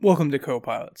Welcome to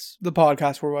Copilots, the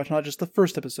podcast where we watch not just the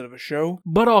first episode of a show,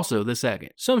 but also the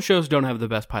second. Some shows don't have the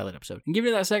best pilot episode, and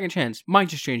giving it that second chance might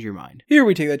just change your mind. Here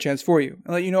we take that chance for you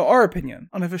and let you know our opinion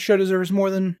on if a show deserves more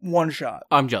than one shot.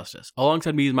 I'm Justice.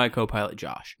 Alongside me is my co-pilot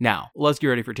Josh. Now, let's get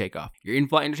ready for takeoff. Your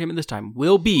in-flight entertainment this time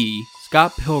will be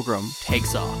Scott Pilgrim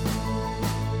Takes Off.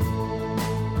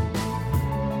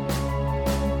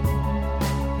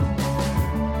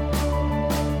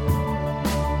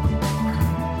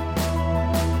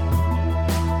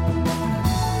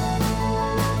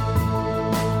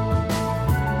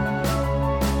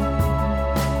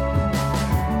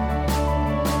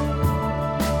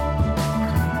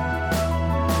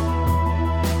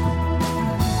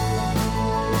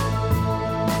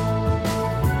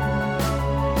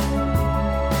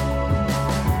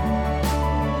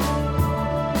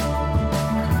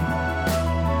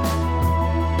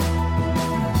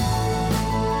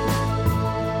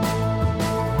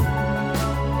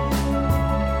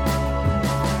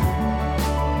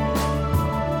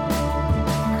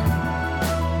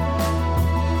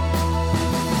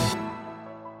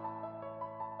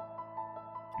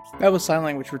 That was sign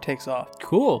language for takes off.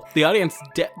 Cool. The audience,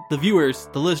 the viewers,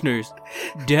 the listeners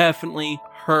definitely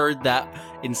heard that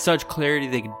in such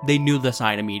clarity they knew the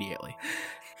sign immediately.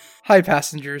 Hi,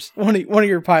 passengers. One of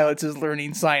your pilots is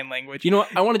learning sign language. You know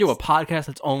what? I want to do a podcast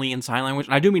that's only in sign language.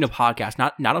 And I do mean a podcast,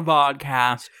 not a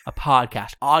vodcast, a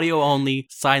podcast. Audio only,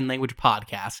 sign language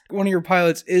podcast. One of your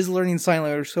pilots is learning sign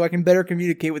language so I can better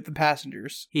communicate with the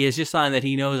passengers. He has just signed that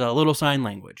he knows a little sign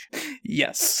language.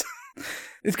 Yes.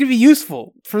 It's going to be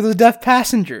useful for the deaf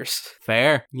passengers.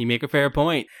 Fair. You make a fair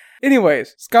point.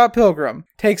 Anyways, Scott Pilgrim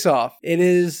Takes Off. It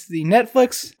is the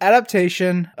Netflix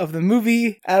adaptation of the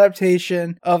movie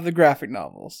adaptation of the graphic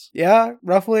novels. Yeah,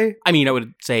 roughly? I mean, I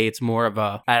would say it's more of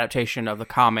a adaptation of the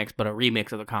comics, but a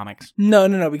remix of the comics.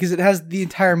 No, because it has the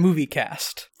entire movie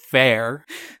cast. Fair.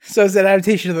 So it's an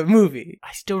adaptation of the movie.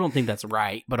 I still don't think that's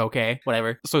right, but okay,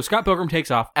 whatever. So Scott Pilgrim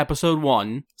Takes Off, episode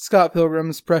 1. Scott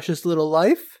Pilgrim's Precious Little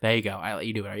Life. There you go. I let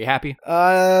you do it. Are you happy?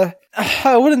 I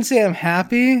wouldn't say I'm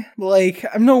happy. Like,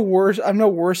 I'm no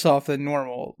worse off than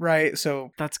normal, right?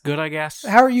 So that's good, I guess.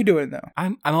 How are you doing though?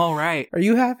 I'm all right. Are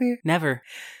you happy? Never.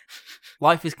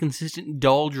 Life is consistent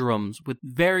doldrums with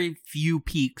very few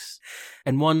peaks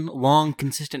and one long,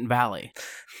 consistent valley.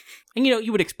 And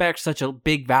you would expect such a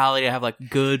big valley to have like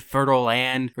good, fertile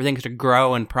land for things to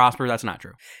grow and prosper. That's not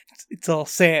true. It's all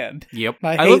sand. Yep.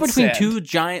 I live between sand. two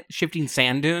giant shifting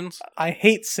sand dunes. I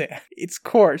hate sand. It's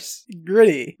coarse,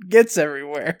 gritty, gets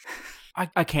everywhere.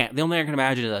 I can't. The only thing I can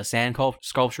imagine is a sand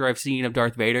sculpture I've seen of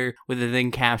Darth Vader with the thing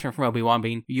captured from Obi-Wan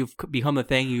being, "You've become the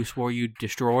thing you swore you'd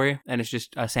destroy," and it's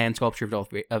just a sand sculpture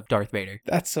of Darth Vader.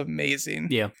 That's amazing.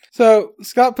 Yeah. So,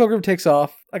 Scott Pilgrim Takes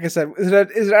Off, like I said, is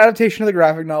an adaptation of the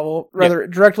graphic novel, rather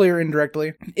directly or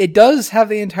indirectly. It does have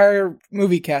the entire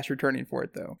movie cast returning for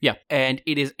it, though. Yeah, and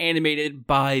it is animated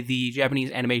by the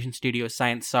Japanese animation studio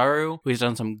Science Saru, who has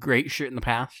done some great shit in the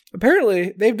past.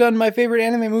 Apparently, they've done my favorite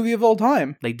anime movie of all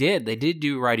time. They did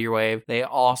do Ride Your Wave. They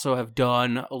also have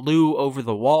done Lou Over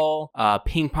the Wall,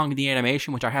 Ping Pong the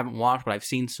Animation, which I haven't watched, but I've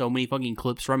seen so many fucking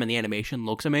clips from, and the animation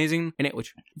looks amazing in it,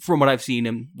 which, from what I've seen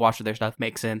and watched their stuff,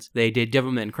 makes sense. They did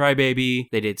Devilman Crybaby.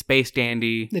 They did Space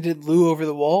Dandy. They did Lou Over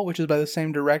the Wall, which is by the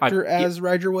same director as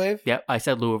Ride Your Wave. Yep, I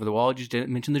said Lou Over the Wall, just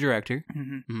didn't mention the director.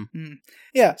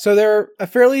 Yeah, so they're a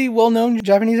fairly well-known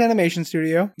Japanese animation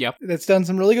studio. Yep. That's done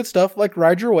some really good stuff, like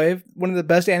Ride Your Wave, one of the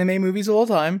best anime movies of all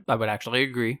time. I would actually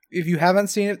agree. If you haven't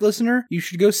seen it, listener, you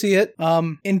should go see it.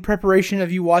 In preparation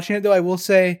of you watching it, though, I will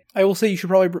say you should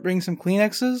probably bring some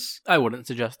Kleenexes. I wouldn't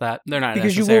suggest that. They're not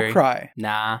because necessary. You will cry.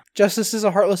 Nah. Justice is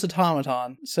a heartless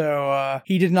automaton, so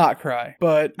he did not cry.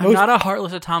 But I'm not a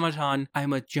heartless automaton.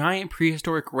 I'm a giant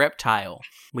prehistoric reptile.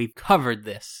 We've covered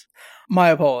this. My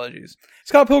apologies.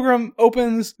 Scott Pilgrim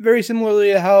opens very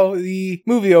similarly to how the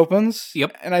movie opens.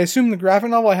 Yep. And I assume the graphic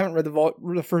novel, I haven't read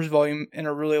the first volume in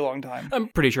a really long time. I'm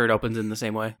pretty sure it opens in the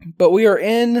same way. But we are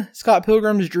in Scott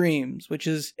Pilgrim's Dreams, which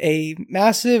is a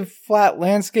massive flat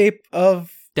landscape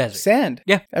of desert. Sand.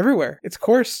 Yeah. Everywhere. It's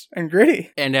coarse and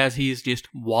gritty. And as he's just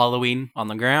wallowing on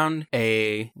the ground,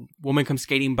 a woman comes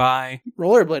skating by.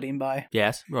 Rollerblading by.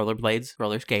 Yes. Rollerblades.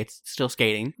 Roller skates. Still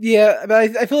skating. Yeah,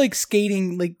 but I feel like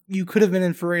skating, like, you could have been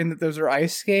inferring that those are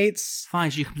ice skates.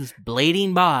 Fine, she comes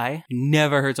blading by.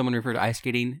 Never heard someone refer to ice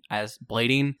skating as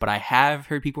blading, but I have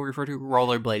heard people refer to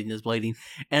rollerblading as blading.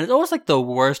 And it's almost like the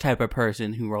worst type of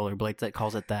person who rollerblades that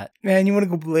calls it that. Man, you want to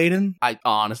go blading? I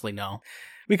honestly know.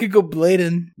 We could go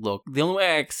blading. Look, the only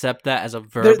way I accept that as a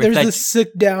verb... There's this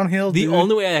sick downhill, The dude.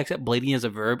 only way I accept blading as a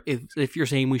verb is if you're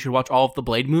saying we should watch all of the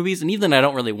Blade movies, and even then I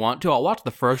don't really want to. I'll watch the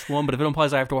first one, but if it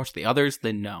implies I have to watch the others,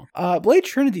 then no. Blade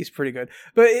Trinity is pretty good.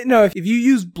 But no, if you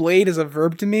use blade as a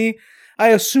verb to me, I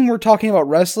assume we're talking about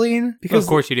wrestling. Because of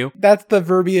course you do. That's the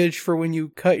verbiage for when you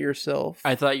cut yourself.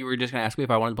 I thought you were just going to ask me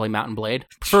if I wanted to play Mountain Blade.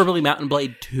 Preferably Mountain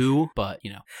Blade 2, but,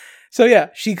 you know. So yeah,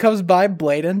 she comes by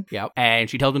blading. Yep. And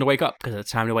she tells him to wake up, because it's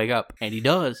time to wake up. And he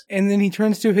does. And then he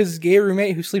turns to his gay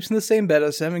roommate who sleeps in the same bed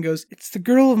as him and goes, "It's the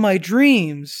girl of my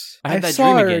dreams. I had that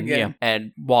saw dream her again. Yeah.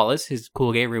 And Wallace, his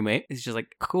cool gay roommate, is just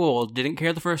like, cool, didn't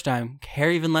care the first time, care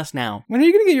even less now. When are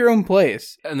you going to get your own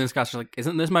place?" And then Scott's just like,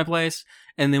 isn't this my place?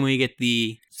 And then we get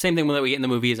the same thing that we get in the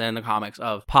movies and in the comics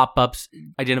of pop-ups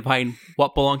identifying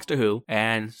what belongs to who.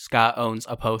 And Scott owns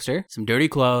a poster, some dirty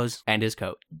clothes, and his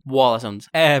coat. Wallace owns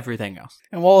everything else.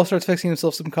 And Wallace starts fixing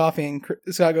himself some coffee, and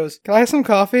Scott goes, "Can I have some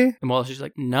coffee?" And Wallace is just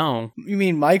like, no. "You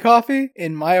mean my coffee?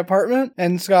 In my apartment?"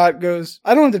 And Scott goes,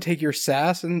 "I don't have to take your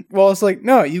sass." And Wallace is like,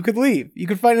 "No, you could leave. You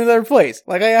could find another place,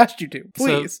 like I asked you to.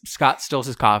 Please." So Scott steals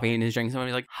his coffee and is drinking some, and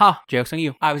he's like, ha, joke's on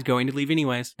you. I was going to leave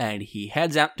anyways. And he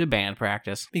heads out to band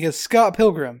practice. Because Scott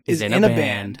Pilgrim is in a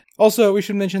band. Also, we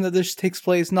should mention that this takes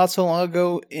place not so long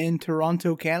ago in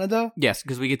Toronto, Canada. Yes,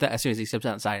 because we get that as soon as he steps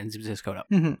outside and zips his coat up.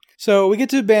 Mm-hmm. So we get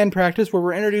to band practice where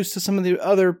we're introduced to some of the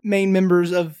other main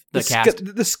members of the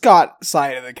cast. The Scott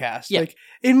side of the cast. Yeah. Like,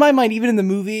 in my mind, even in the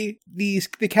movie, the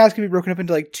cast can be broken up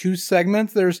into like two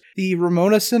segments. There's the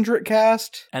Ramona-centric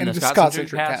cast and the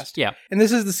Scott-centric cast. Yeah. And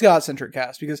this is the Scott-centric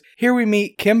cast because here we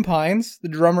meet Kim Pines, the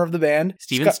drummer of the band.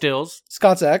 Steven Stills.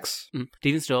 Scott's ex.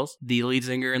 Steven Stills, the lead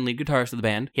singer and lead guitarist of the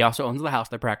band. He also owns the house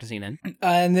they're practicing in.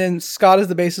 And then Scott is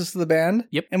the bassist of the band.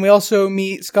 Yep. And we also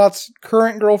meet Scott's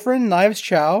current girlfriend, Knives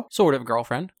Chow. Sort of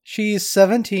girlfriend. She's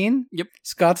 17. Yep.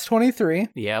 Scott's 23.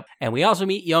 Yep. And we also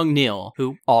meet young Neil,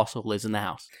 who also lives in the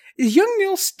house. Is young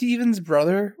Neil Steven's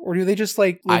brother? Or do they just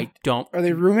like... live- I don't... Are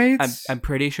they roommates? I'm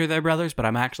pretty sure they're brothers, but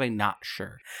I'm actually not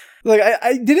sure. Like,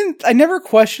 I never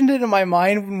questioned it in my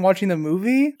mind when watching the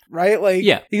movie, right? Like,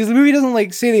 yeah. Because the movie doesn't,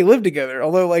 like, say they live together.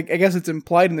 Although, like, I guess it's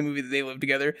implied in the movie that they live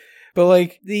together. But,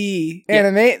 like, the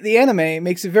anime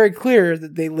makes it very clear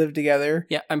that they live together.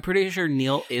 Yeah, I'm pretty sure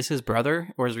Neil is his brother,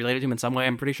 or is related to him in some way.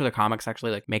 I'm pretty sure the comics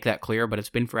actually, like, make that clear, but it's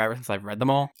been forever since I've read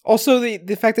them all. Also,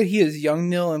 the fact that he is young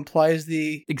Neil implies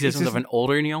the existence of an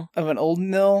older Neil. Of an old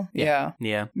Neil? Yeah.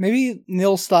 Yeah. Maybe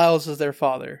Neil Stiles is their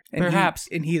father. And Perhaps.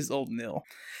 He is old Neil.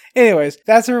 Anyways,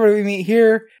 that's everybody we meet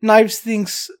here. Knives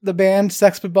thinks the band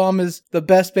Sex Bomb is the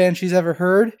best band she's ever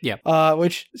heard. Yeah.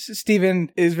 Which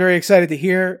Steven is very excited to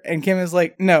hear. And Kim is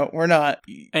like, no, we're not.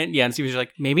 And Steven's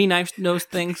like, maybe Knives knows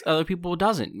things other people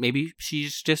doesn't. Maybe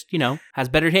she's just, has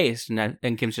better taste.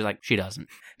 And Kim's just like, she doesn't.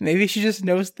 Maybe she just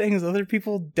knows things other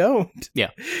people don't.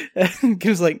 Yeah. And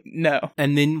Kim's like, no.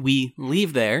 And then we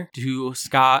leave there to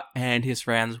Scott and his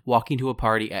friends walking to a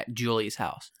party at Julie's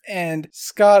house. And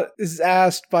Scott is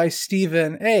asked by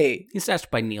Steven, hey. He's asked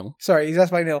by Neil. Sorry, he's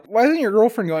asked by Neil, why isn't your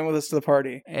girlfriend going with us to the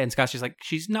party? And Scott's just like,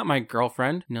 she's not my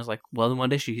girlfriend. And Neil's like, well, then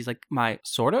what is she? He's like, my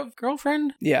sort of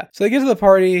girlfriend? Yeah. So they get to the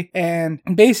party, and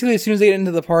basically as soon as they get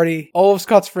into the party, all of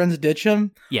Scott's friends ditch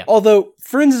him. Yeah. Although,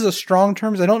 friends is a strong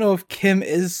term, so I don't know if Kim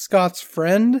is Scott's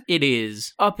friend. It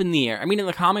is up in the air. I mean, in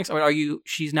the comics, I would argue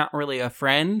she's not really a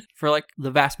friend for, like, the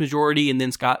vast majority, and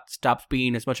then Scott stops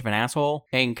being as much of an asshole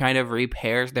and kind of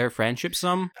repairs their friendship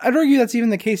some. I'd argue that's even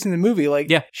the case in the movie. Like,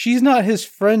 yeah. She's not his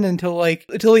friend until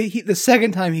he the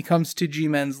second time he comes to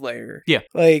G-Men's lair. Yeah.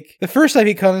 Like, the first time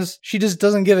he comes, she just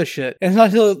doesn't give a shit. And it's not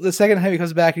until the second time he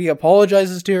comes back and he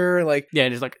apologizes to her, like... Yeah,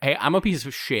 and he's like, hey, I'm a piece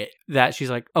of shit. That she's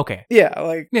like, okay. Yeah,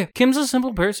 like... Yeah, Kim's a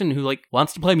simple person who, like,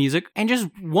 wants to play music and just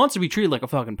wants to be treated like a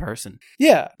fucking person.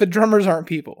 Yeah, but drummers aren't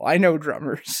people. I know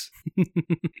drummers.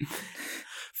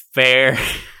 Fair.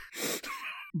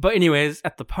 But anyways,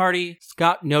 at the party,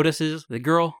 Scott notices the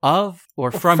girl of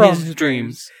or from his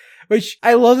dreams. Which,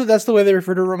 I love that that's the way they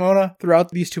refer to Ramona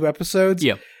throughout these two episodes.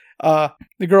 Yeah.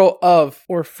 The girl of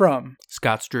or from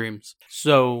Scott's dreams.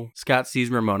 So Scott sees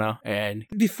Ramona, and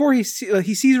before he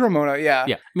sees Ramona, yeah.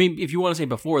 I mean, if you want to say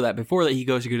before that he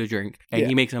goes to get a drink, and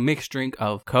he makes a mixed drink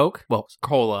of Coke,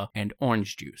 cola, and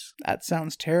orange juice. That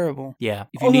sounds terrible. Yeah,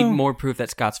 if you need more proof that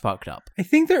Scott's fucked up. I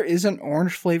think there is an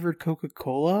orange flavored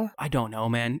Coca-Cola. I don't know,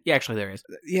 man. Yeah, actually there is.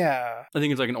 Yeah. I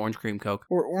think it's like an orange cream Coke.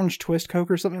 Or orange twist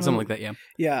Coke or something. Something like that, yeah.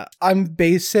 Yeah. I'm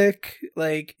basic.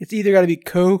 Like, it's either got to be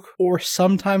Coke or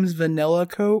sometimes sometimes vanilla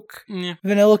Coke. Yeah.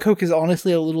 Vanilla Coke is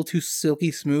honestly a little too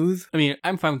silky smooth. I mean,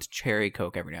 I'm fine with cherry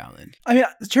Coke every now and then. I mean,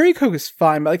 cherry Coke is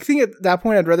fine, but I think at that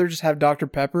point I'd rather just have Dr.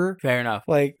 Pepper. Fair enough.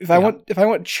 Like if I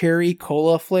want cherry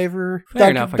cola flavor, Fair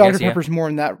enough, I Dr. guess, Pepper's more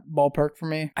in that ballpark for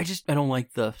me. I don't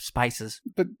like the spices.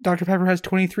 But Dr. Pepper has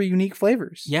 23 unique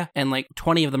flavors. Yeah, and like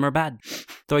 20 of them are bad.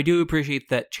 Though I do appreciate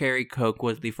that cherry Coke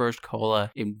was the first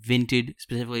cola invented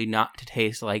specifically not to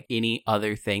taste like any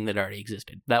other thing that already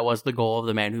existed. That was the goal of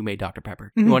the man who made Dr.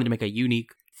 Pepper. He wanted to make a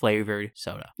unique flavored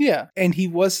soda. Yeah, and he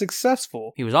was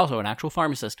successful. He was also an actual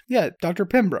pharmacist. Yeah, Dr.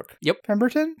 Pembroke. Yep.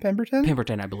 Pemberton?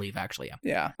 Pemberton, I believe, actually, yeah.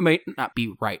 Yeah. I may not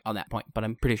be right on that point, but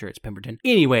I'm pretty sure it's Pemberton.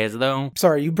 Anyways, though.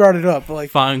 Sorry, you brought it up.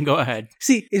 Like, fine, go ahead.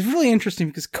 See, it's really interesting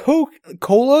because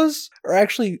colas are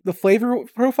actually, the flavor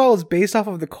profile is based off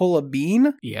of the cola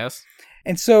bean. Yes.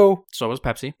 And so was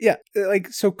Pepsi. Yeah, like,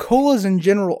 so colas in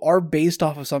general are based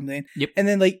off of something. Yep. And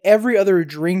then, like, every other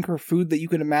drink or food that you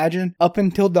could imagine up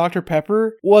until Dr.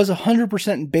 Pepper was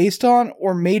 100% based on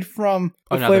or made from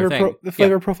the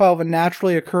flavor profile of a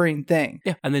naturally occurring thing.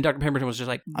 Yeah. And then Dr. Pemberton was just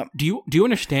like, do you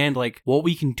understand, like, what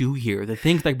we can do here? The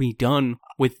things that can be done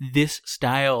with this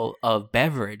style of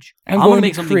beverage. I'm going to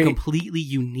make something completely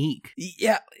unique.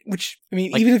 Yeah, which, I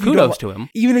mean, like, even if kudos to him.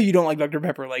 Even if you don't like Dr.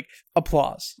 Pepper, like,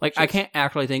 applause. Like, I can't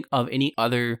actually think of any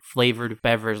other flavored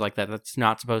beverage like that that's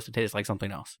not supposed to taste like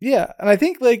something else. Yeah, and I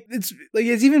think, like, it's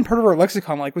even part of our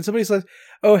lexicon. Like, when somebody says,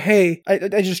 oh, hey,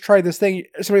 I just tried this thing,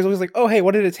 somebody's always like, oh, hey,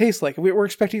 what did it taste like? We're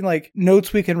expecting, like,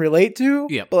 notes we can relate to.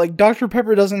 Yeah. But, like, Dr.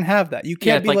 Pepper doesn't have that. You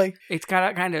can't be like... It's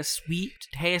got a kind of sweet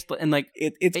taste, and, like,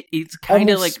 it's kind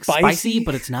of, like, spicy,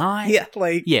 but it's not. Yeah,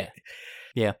 like... Yeah.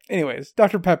 Yeah. Anyways,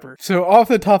 Dr. Pepper. So, off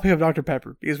the topic of Dr.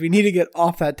 Pepper, because we need to get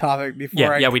off that topic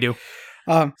before Yeah, we do.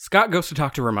 Scott goes to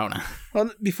talk to Ramona. Well,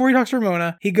 before he talks to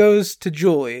Ramona, he goes to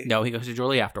Julie. No, he goes to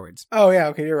Julie afterwards. Oh, yeah,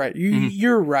 okay, you're right.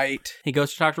 You're right. He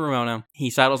goes to talk to Ramona. He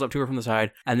sidles up to her from the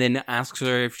side and then asks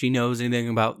her if she knows anything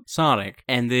about Sonic,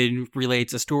 and then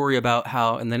relates a story about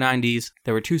how in the 90s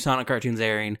there were 2 Sonic cartoons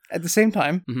airing at the same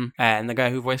time. Mm-hmm. And the guy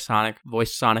who voiced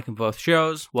Sonic in both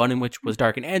shows, one in which was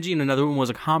dark and edgy, and another one was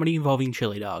a comedy involving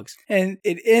chili dogs. And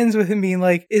it ends with him being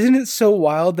like, isn't it so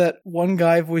wild that one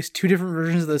guy voiced 2 different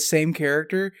versions of the same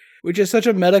character? Which is such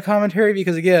a meta commentary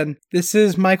because, again, this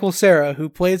is Michael Cera, who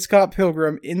played Scott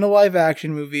Pilgrim in the live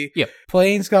action movie,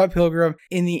 playing Scott Pilgrim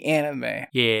in the anime.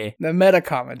 Yeah. The meta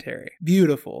commentary.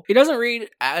 Beautiful. It doesn't read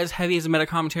as heavy as a meta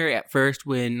commentary at first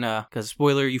when, because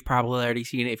spoiler, you've probably already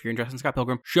seen it if you're interested in Scott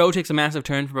Pilgrim. Show takes a massive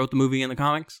turn for both the movie and the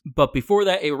comics, but before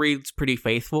that, it reads pretty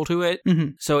faithful to it.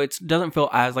 Mm-hmm. So it doesn't feel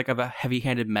as like of a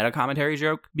heavy-handed meta commentary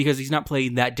joke because he's not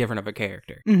playing that different of a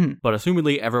character. Mm-hmm. But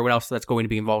assumedly, everyone else that's going to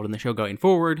be involved in the show going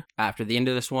forward after the end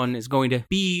of this one is going to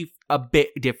be a bit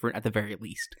different at the very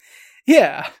least.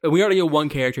 Yeah. We already know one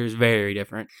character is very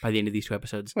different by the end of these 2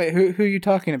 episodes. Wait, who are you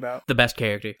talking about? The best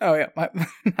character. Oh, yeah.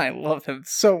 I love him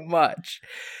so much.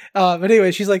 But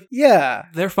anyway, she's like, yeah.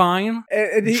 They're fine.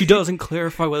 And she doesn't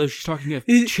clarify whether she's talking if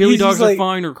chili dogs are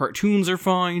fine or cartoons are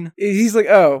fine. He's like,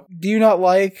 oh, do you not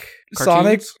like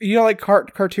cartoons? Sonic? You don't like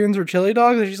cartoons or chili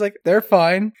dogs? And she's like, they're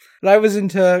fine. But I was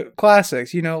into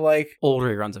classics, like... old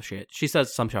reruns of shit. She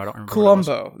says some show, I don't remember.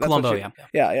 Columbo.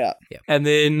 Yeah. And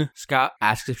then Scott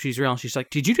asks if she's real, and she's like,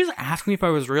 did you just ask me if I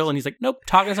was real? And he's like, nope.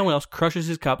 Talking to someone else, crushes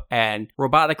his cup, and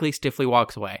robotically, stiffly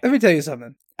walks away. Let me tell you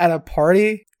something. At a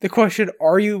party, the question,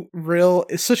 are you real,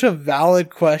 is such a valid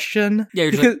question.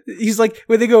 Yeah, because he's like,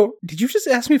 when they go, did you just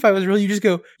ask me if I was real? You just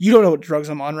go, you don't know what drugs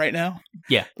I'm on right now.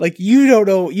 Yeah. Like, you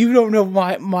don't know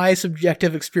my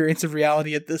subjective experience of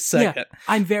reality at this second. Yeah,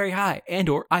 I'm very high, and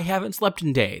or I haven't slept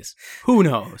in days. Who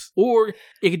knows? Or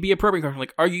it could be a probing question,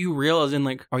 like, are you real as in,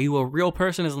 like, are you a real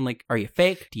person as in, like, are you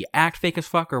fake? Do you act fake as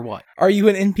fuck or what? Are you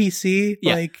an NPC?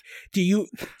 Yeah. Like, do you...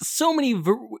 So many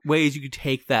ways you could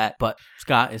take that, but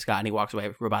Scott is Scott, and he walks away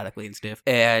robotically and stiff.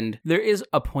 And there is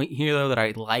a point here, though, that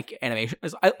I like animation.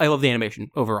 I love the animation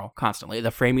overall, constantly.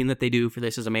 The framing that they do for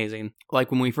this is amazing.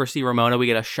 Like, when we first see Ramona, we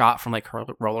get a shot from, like, her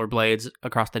rollerblades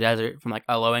across the desert from, like,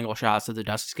 a low-angle shot, so the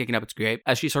dust is kicking up. It's great.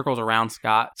 As she circles around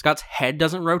Scott's head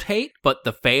doesn't rotate, but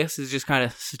the face is just kind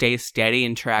of stays steady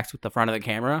and tracks with the front of the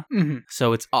camera. Mm-hmm.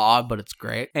 So it's odd, but it's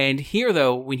great. And here,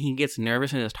 though, when he gets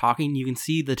nervous and is talking, you can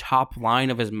see the top line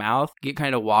of his mouth get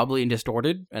kind of wobbly and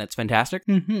distorted, and it's fantastic.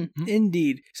 Mm-hmm.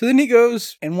 Indeed. So then he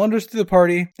goes and wanders through the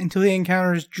party until he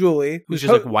encounters Julie, Who's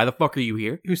just like, why the fuck are you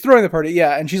here? Who's throwing the party,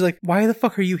 yeah. And she's like, why the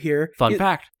fuck are you here? Fun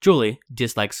fact, Julie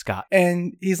dislikes Scott.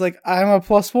 And he's like, I'm a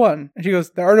 +1. And she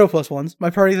goes, there are no +1s. My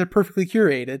parties are perfectly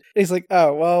curated. And he's like,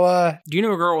 oh, well, Do you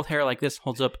know a girl with hair like this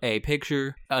holds up a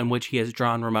picture on which he has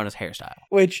drawn Ramona's hairstyle?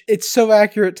 Which, it's so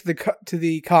accurate to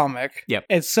the comic. Yep.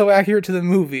 It's so accurate to the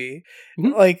movie.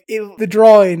 Mm-hmm. Like, the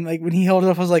drawing, like, when he held it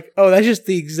up, I was like, oh, that's just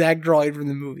the exact drawing from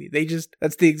the movie.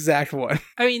 That's the exact one.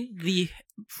 I mean, the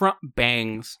front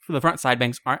side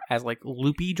bangs aren't as like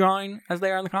loopy drawing as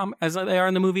they are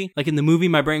in the movie. Like in the movie,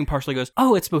 my brain partially goes,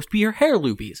 oh, it's supposed to be your hair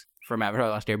loopies from Avatar: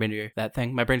 The Last Airbender. That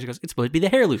thing, my brain just goes, it's supposed to be the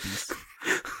hair loopies.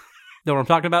 Know what I'm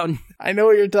talking about? I know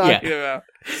what you're talking about.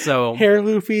 So hair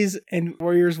loopies and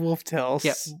Warriors Wolf Tails.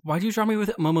 Yeah. Why'd you draw me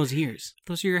with Momo's ears?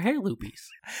 Those are your hair loopies.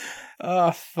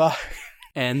 Oh fuck.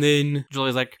 And then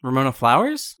Julie's like, Ramona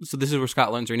Flowers? So this is where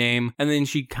Scott learns her name. And then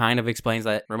she kind of explains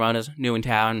that Ramona's new in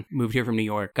town, moved here from New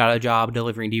York, got a job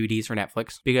delivering DVDs for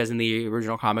Netflix. Because in the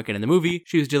original comic and in the movie,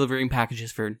 she was delivering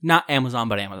packages for not Amazon,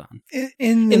 but Amazon.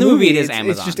 In the movie, it is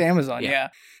Amazon. It's just Amazon, yeah.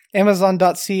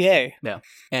 Amazon.ca. Yeah.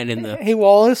 And in the... Hey,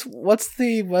 Wallace, what's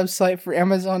the website for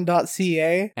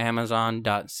Amazon.ca?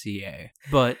 Amazon.ca.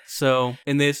 But, so,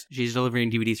 in this, she's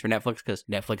delivering DVDs for Netflix, because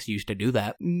Netflix used to do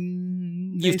that.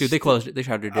 They closed it. They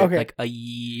shuttered it like a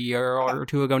year or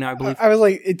two ago now, I believe. I was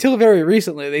like, until very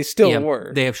recently, they still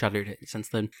were. They have shuttered it since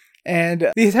then.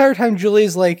 And the entire time,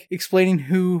 Julie's like explaining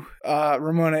who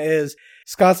Ramona is.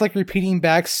 Scott's like repeating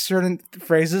back certain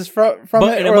phrases from it.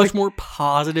 But in a much more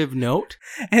positive note.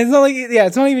 And it's not like,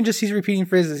 it's not even just he's repeating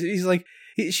phrases. He's like,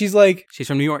 she's like, she's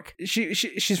from New York.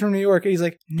 She's from New York. And he's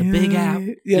like, the Big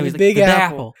Apple. Yeah, no, the Big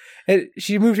Apple. And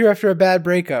she moved here after a bad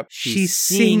breakup. She's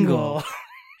single.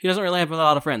 She doesn't really have a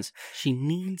lot of friends. She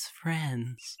needs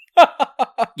friends.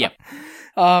 Yep.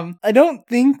 I don't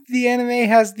think the anime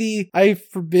has the I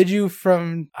forbid you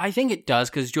from... I think it does,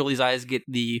 because Julie's eyes get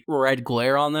the red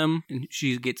glare on them, and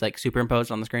she gets like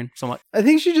superimposed on the screen somewhat. I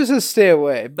think she just says stay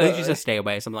away. I think she says stay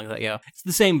away, something like that, yeah. It's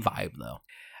the same vibe, though.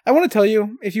 I want to tell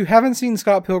you, if you haven't seen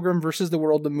Scott Pilgrim vs. the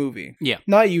World, the movie,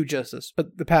 not you, Justice,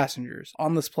 but the passengers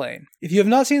on this plane. If you have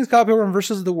not seen Scott Pilgrim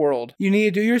vs. the World, you need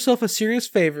to do yourself a serious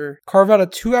favor, carve out a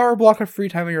 2-hour block of free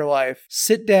time in your life,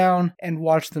 sit down, and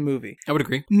watch the movie. I would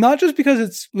agree. Not just because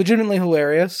it's legitimately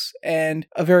hilarious and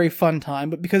a very fun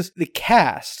time, but because the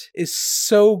cast is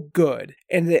so good,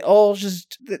 and they all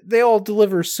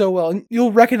deliver so well, and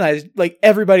you'll recognize like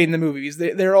everybody in the movies.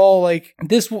 They're all like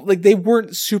this, like they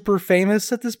weren't super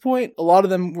famous at this point. A lot of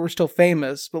them were still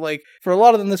famous, but like for a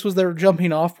lot of them, this was their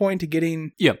jumping off point to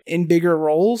getting in bigger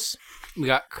roles. We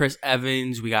got Chris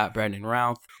Evans, we got Brendan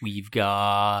Routh, we've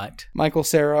got Michael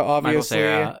Cera, obviously.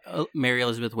 Mary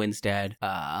Elizabeth Winstead.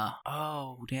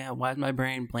 Oh damn, why is my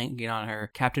brain blanking on her?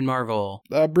 Captain Marvel.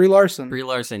 Brie Larson.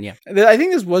 Yeah. I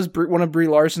think this was one of Brie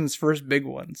Larson's first big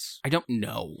ones. I don't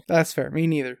know. That's fair. Me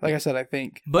neither. Like I said, I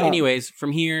think. But anyways,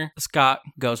 from here, Scott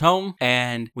goes home,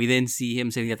 and we then see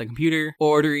him sitting at the computer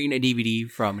ordering a DVD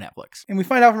from Netflix. And we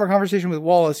find out from our conversation with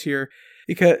Wallace here,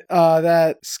 because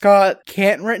that Scott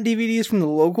can't rent DVDs from the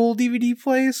local DVD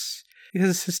place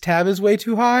because his tab is way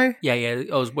too high. Yeah, it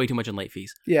was way too much in late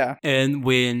fees. Yeah. And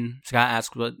when Scott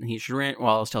asks what he should rent,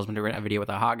 Wallace tells him to rent a video with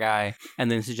a hot guy, and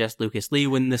then suggests Lucas Lee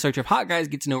when the search of hot guys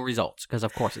gets no results, because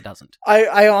of course it doesn't.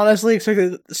 I honestly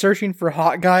expected searching for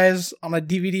hot guys on a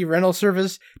DVD rental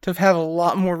service to have a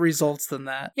lot more results than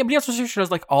that. Yeah, but he also searched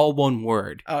as like all one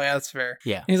word. Oh yeah, that's fair.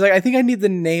 Yeah. And he's like, I think I need the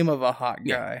name of a hot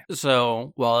guy. Yeah.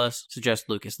 So Wallace suggests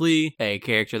Lucas Lee, a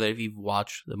character that if you've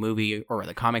watched the movie or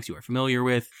the comics you are familiar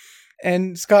with.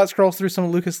 And Scott scrolls through some of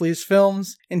Lucas Lee's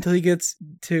films until he gets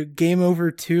to Game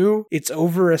Over 2. It's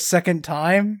over a second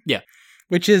time. Yeah.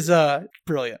 Which is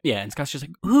brilliant. Yeah, and Scott's just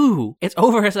like, ooh, it's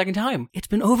over a second time. It's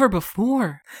been over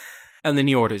before. And then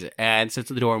he orders it and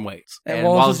sits at the door and waits. And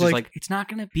Wallace is just like, it's not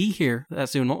going to be here that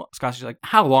soon. Scott's just like,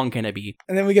 how long can it be?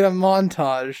 And then we get a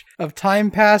montage of time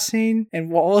passing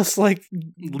and Wallace like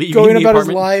going about his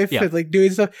life and like doing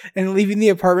stuff and leaving the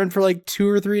apartment for like 2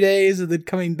 or 3 days and then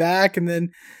coming back and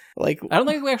then like... I don't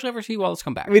think we actually ever see Wallace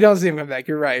come back. We don't see him come back.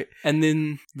 You're right. And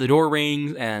then the door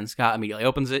rings and Scott immediately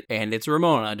opens it and it's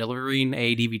Ramona delivering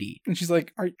a DVD. And she's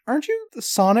like, aren't you the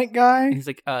Sonic guy? And he's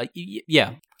like,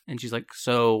 yeah. And she's like,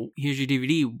 so here's your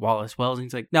DVD, Wallace Wells. And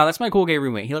he's like, no, that's my cool gay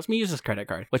roommate. He lets me use his credit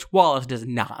card, which Wallace does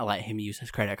not let him use his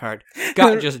credit card.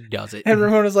 Scott just does it. And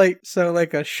Ramona's like, so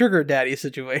like a sugar daddy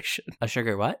situation. A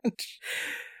sugar what?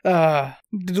 The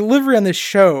delivery on this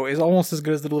show is almost as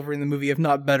good as the delivery in the movie, if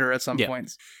not better at some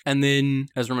points. And then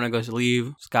as Ramona goes to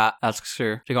leave, Scott asks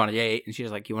her to go on a date, and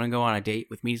she's like, you want to go on a date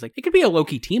with me? He's like, it could be a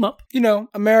low-key team up. You know,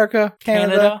 America,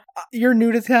 Canada. You're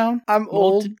new to town. I'm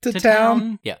old to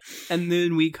town. Yeah. And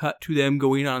then we cut to them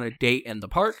going on a date in the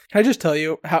park. Can I just tell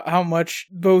you how much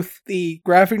both the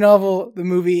graphic novel, the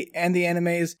movie, and the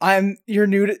animes, you're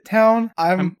new to town.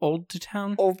 I'm old to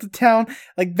town. Old to town.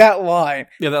 Like that line.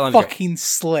 Yeah, that line fucking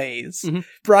slays. Mm-hmm.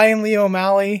 Brian Lee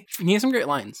O'Malley. He has some great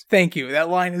lines. Thank you. That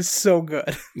line is so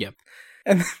good. Yeah.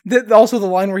 And also the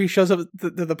line where he shows up to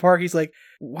the park, he's like,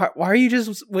 why are you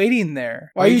just waiting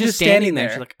there? Why are you just standing there?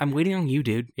 She's like, I'm waiting on you,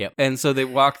 dude. Yep. And so they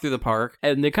walk through the park,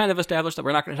 and they kind of establish that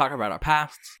we're not going to talk about our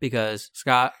pasts, because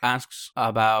Scott asks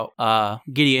about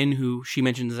Gideon, who she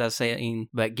mentions as saying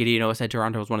that Gideon always said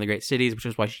Toronto was one of the great cities, which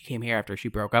is why she came here after she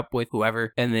broke up with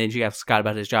whoever. And then she asks Scott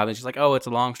about his job, and she's like, oh, it's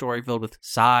a long story filled with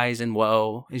sighs and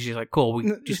woe. And she's like, cool,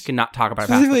 we just cannot talk about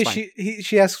our past.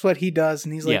 She asks what he does,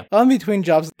 and he's like, I'm between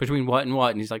jobs. Between what and what?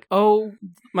 And he's like, oh,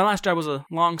 my last job was a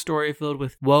long story filled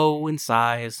with woe and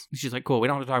sighs. And she's like, cool, we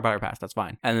don't have to talk about our past, that's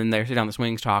fine. And then they're sitting on the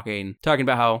swings talking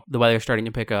about how the weather's starting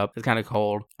to pick up. It's kind of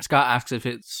cold. Scott asks if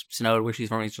it's snowed where she's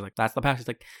from, and he's just like, that's the past. He's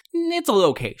like, it's a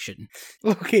location.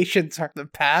 Locations aren't the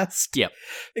past. Yep.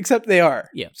 Except they are.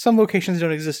 Yeah. Some locations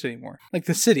don't exist anymore. Like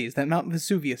the cities that Mount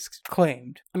Vesuvius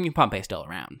claimed. I mean, Pompeii's still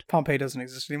around. Pompeii doesn't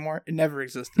exist anymore. It never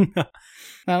existed.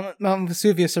 Mount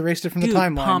Vesuvius erased it from the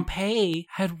timeline. Pompeii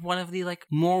had one of the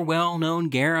more well-known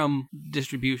garum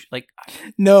distribution.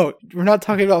 No, we're not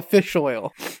talking about fish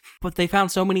oil. But they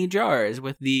found so many jars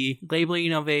with the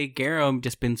labeling of a garum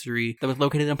dispensary that was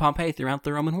located in Pompeii throughout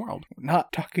the Roman world. We're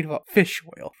not talking about fish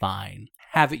oil. Fine.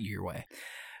 Have it your way.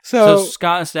 So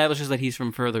Scott establishes that he's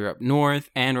from further up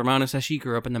north, and Ramona says she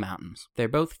grew up in the mountains. They're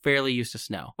both fairly used to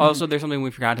snow. Also, there's something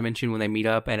we forgot to mention when they meet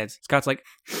up, and Scott's like,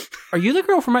 are you the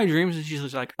girl from my dreams? And she's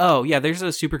just like, oh, yeah, there's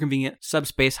a super convenient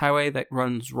subspace highway that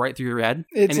runs right through your head.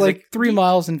 It's like 3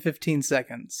 miles and 15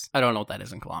 seconds. I don't know what that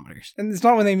is in kilometers. And it's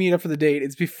not when they meet up for the date.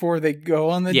 It's before they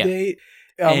go on the date.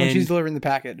 When she's delivering the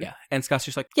package. Yeah. And Scott's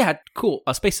just like, yeah, cool.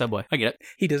 A space subway. I get it.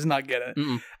 He does not get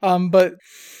it.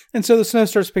 And so the snow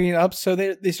starts picking up, so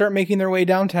they start making their way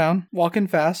downtown, walking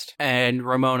fast. And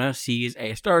Ramona sees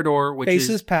a star door, which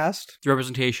is past. The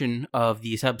representation of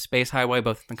the subspace highway,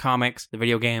 both in the comics, the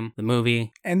video game, the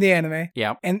movie. And the anime.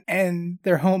 Yeah. And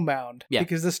they're homebound. Yeah.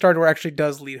 Because the star door actually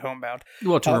does lead homebound.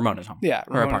 Well, to Ramona's home. Yeah.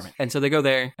 Her apartment. And so they go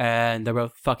there, and they're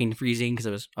both fucking freezing because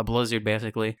it was a blizzard,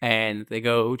 basically. And they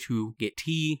go to get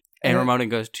tea. And Ramona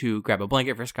goes to grab a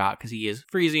blanket for Scott because he is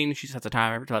freezing. She sets a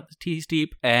timer to let the tea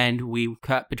steep. And we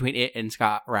cut between it and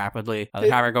Scott rapidly. The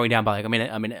timer going down by a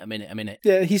minute.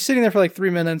 Yeah, he's sitting there for 3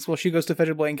 minutes while she goes to fetch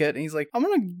a blanket. And he's like,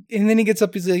 and then he gets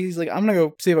up. He's like, I'm going to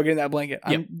go see about getting that blanket.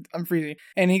 I'm freezing.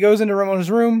 And he goes into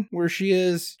Ramona's room where she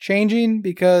is changing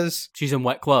because she's in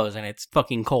wet clothes and it's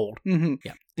fucking cold. Mm-hmm.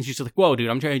 Yeah. And she's just like, whoa, dude,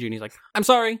 I'm changing. And he's like, I'm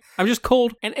sorry. I'm just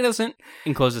cold and innocent.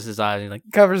 And closes his eyes. And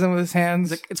covers them with his hands.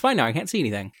 He's like, it's fine now. I can't see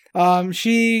anything.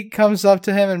 She comes up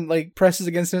to him and presses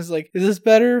against him. Is like, is this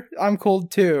better? I'm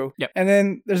cold too. Yep. And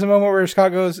then there's a moment where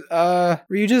Scott goes, were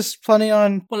you just planning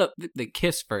on... Well, no, they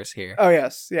kiss first here. Oh,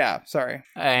 yes. Yeah. Sorry.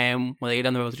 And when they get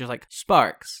done, they're both just like,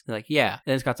 sparks. They're like, yeah.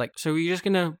 And then Scott's like, so are you just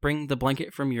going to bring the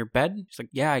blanket from your bed? She's like,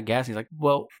 yeah, I guess. And he's like,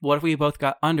 well, what if we both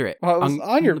got under it? Well, it was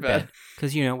on your bed.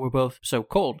 Because, we're both so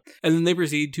cold. And then they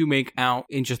proceed to make out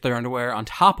in just their underwear on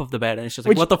top of the bed. And it's just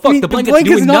like, what the fuck? The blanket's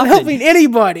doing not nothing. Helping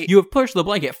anybody. You have pushed the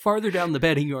blanket farther down the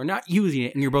bed and you are not using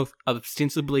it. And you're both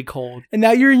ostensibly cold. And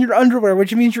now you're in your underwear,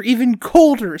 which means you're even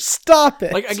colder. Stop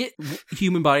it. I get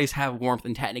human bodies have warmth,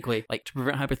 and technically, to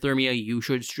prevent hypothermia, you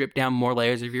should strip down more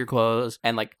layers of your clothes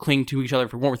and cling to each other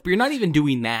for warmth. But you're not even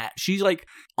doing that. She's on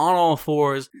all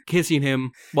fours, kissing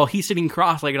him while he's sitting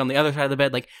cross-legged on the other side of the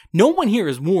bed. No one here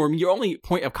is warm. Your only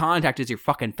point of contact is your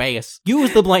fucking face.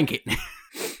 Use the blanket.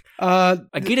 I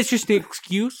get it's just an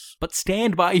excuse, but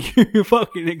stand by your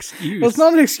fucking excuse. Well, it's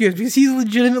not an excuse because he's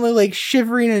legitimately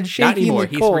shivering and shaking. Not anymore.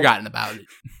 He's forgotten about it.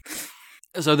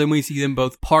 So then we see them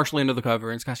both partially under the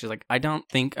cover, and Scott's just like, I don't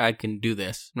think I can do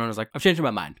this. And Rona's like, I've changed my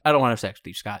mind. I don't want to have sex with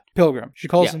you, Scott. Pilgrim. She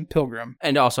calls him Pilgrim.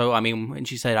 And also, when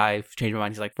she said, I've changed my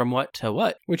mind, he's like, from what to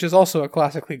what? Which is also a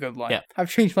classically good line. Yeah. I've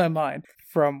changed my mind.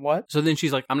 From what? So then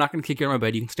she's like, I'm not going to kick you out of my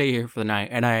bed. You can stay here for the night.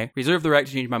 And I reserve the right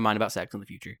to change my mind about sex in the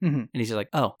future. Mm-hmm. And he's just like,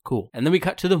 oh, cool. And then we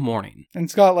cut to the morning.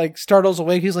 And Scott startles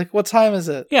awake. He's like, what time is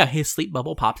it? Yeah, his sleep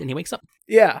bubble pops and he wakes up.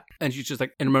 Yeah. And she's just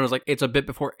like, and Ramona's like, it's a bit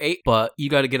before 8, but you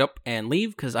got to get up and leave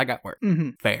because I got work.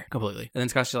 Mm-hmm. Fair. Completely. And then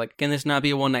Scott's just like, can this not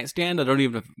be a one-night stand? I don't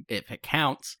even know if it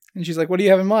counts. And she's like, what do you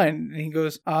have in mind? And he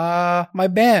goes, my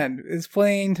band is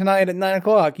playing tonight at 9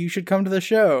 o'clock. You should come to the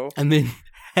show. And then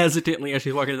hesitantly as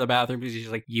she's walking to the bathroom. She's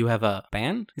like, "You have a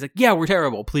band?" He's like, "Yeah, we're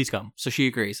terrible. Please come." So she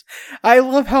agrees. I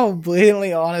love how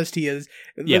blatantly honest he is.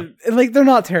 Yeah. Like, they're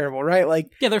not terrible, right?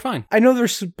 Like, Yeah, they're fine. I know they're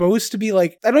supposed to be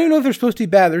like, I don't even know if they're supposed to be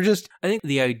bad. They're just, I think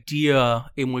the idea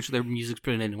in which their music's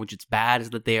presented, in which it's bad, is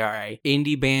that they are a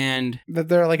indie band. that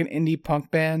they're like an indie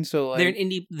punk band. So like,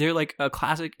 They're like a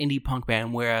classic indie punk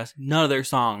band, whereas none of their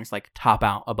songs like top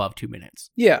out above 2 minutes.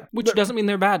 yeah. Which doesn't mean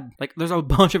they're bad. Like, there's a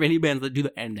bunch of indie bands that do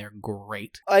that, and they're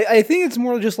great. I think it's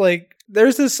more just like,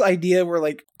 there's this idea where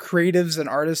like creatives and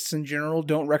artists in general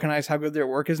don't recognize how good their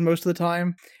work is most of the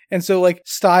time. And so like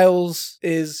Styles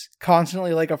is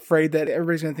constantly like afraid that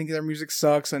everybody's going to think their music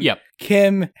sucks. And Yep.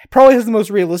 Kim probably has the most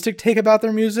realistic take about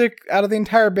their music out of the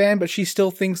entire band, but she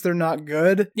still thinks they're not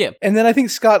good. Yeah. And then I think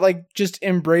Scott like just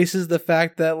embraces the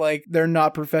fact that like they're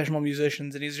not professional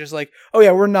musicians. And he's just like, oh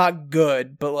yeah, we're not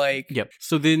good, but like, Yep.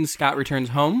 So then Scott returns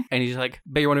home, and he's like,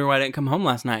 "Bet you're wondering why I didn't come home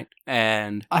last night."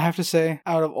 And I have to say,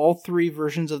 out of all three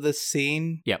versions of this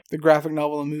scene, Yep. the graphic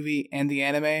novel, the movie, and the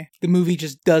anime, the movie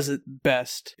just does it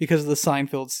best because of the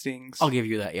Seinfeld stings. I'll give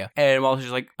you that, yeah. And Wallace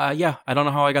is like, yeah, I don't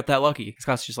know how I got that lucky.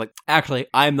 Scott's just like, actually,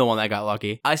 I'm the one that got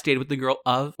lucky. I stayed with the girl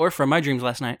of, or from my dreams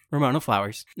last night, Ramona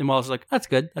Flowers. And Wallace is like, that's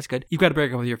good. You've got to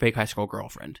break up with your fake high school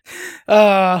girlfriend.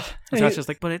 And Scott's just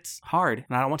like, but it's hard,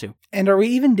 and I don't want to. And are we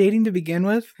even dating to begin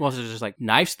with? Wallace is just like,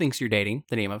 Knives thinks you're dating,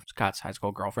 the name of Scott's high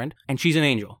school girlfriend, and she's an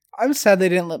angel. I'm sad they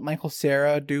didn't let Michael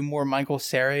Cera do more Michael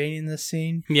Cera in this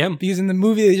scene. Yeah. Because in the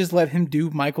movie, they just let him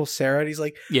do Michael Cera, and he's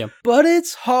like, Yeah. but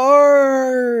it's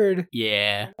hard.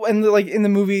 Yeah. And like in the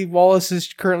movie, Wallace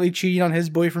is currently cheating on his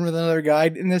boyfriend with another guy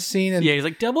in this scene. And Yeah, he's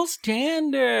like, double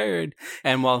standard.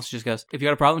 And Wallace just goes, if you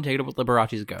got a problem, take it up with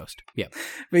Liberace's ghost. Yeah.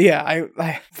 But yeah,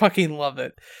 I fucking love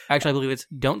it. Actually, I believe it's,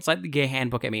 don't cite the gay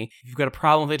handbook at me. If you've got a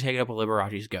problem with it, take it up with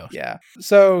Liberace's ghost. Yeah.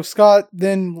 So Scott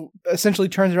then essentially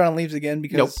turns around and leaves again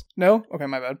because... Nope. No? Okay,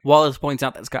 my bad. Wallace points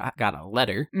out that Scott got a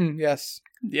letter. Yes.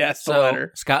 Yes, the So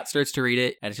letter. Scott starts to read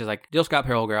it, and it's just like, Dear Scott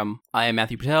Pilgrim, I am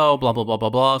Matthew Patel, blah, blah, blah, blah,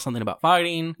 blah, something about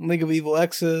fighting. League of Evil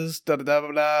Exes,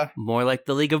 da-da-da-da-da. More like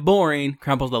the League of Boring.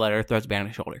 Crumples the letter, throws it behind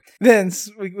his shoulder. Then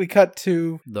we cut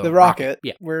to The the Rocket,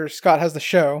 Yeah. where Scott has the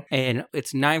show. And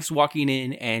it's Knives walking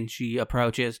in, and she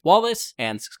approaches Wallace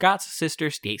and Scott's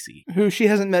sister, Stacy. Who she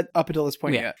hasn't met up until this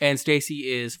point yet. And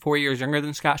Stacy is 4 years younger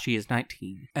than Scott. She is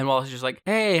 19. And Wallace is just like,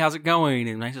 hey, how's it going?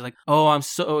 And Knives is like, oh, I'm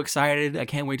so excited. I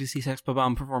can't wait to see Sex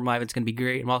Bomb perform live. It's going to be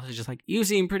great. And Wallace is just like, you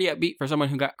seem pretty upbeat for someone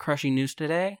who got crushing news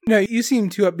today. No, you seem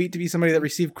too upbeat to be somebody that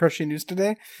received crushing news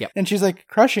today. Yep. And she's like,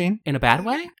 crushing? In a bad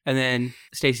way? And then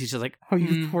Stacy's just like, Oh,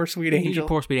 you poor sweet angel. You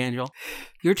poor sweet angel.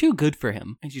 You're too good for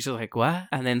him. And she's just like, what?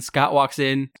 And then Scott walks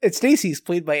in. It's Stacy's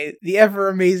played by the ever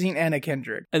amazing Anna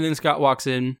Kendrick. And then Scott walks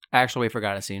in. Actually, we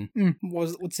forgot a scene.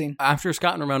 What scene? After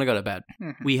Scott and Ramona go to bed,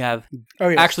 we have, Oh,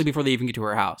 yes. actually before they even get to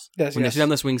her house, Yes, when yes. they sit on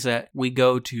the swing set, we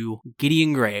go to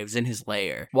Gideon Graves in his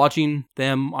lair, watching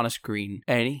them on a screen,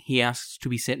 and he asks to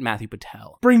be sent Matthew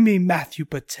Patel. Bring me Matthew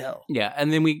Patel. Yeah,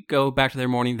 and then we go back to their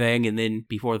morning thing, and then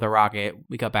before the rocket,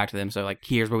 we cut back to them, so like,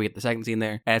 here's where we get the second scene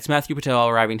there, and it's Matthew Patel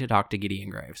arriving to talk to Gideon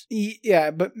Graves.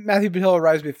 Yeah, but Matthew Patel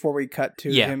arrives before we cut to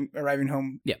Yeah. him arriving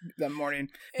home Yeah. that morning.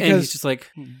 And he's just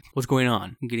like, what's going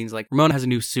on? And Gideon's like, Ramona has a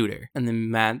new suitor. And then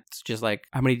Matt's just like,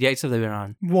 how many dates have they been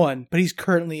on? One, but he's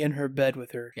currently in her bed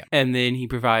with her. Yeah. And then he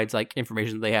provides like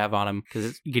information that they have on him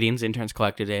because Gideon's interns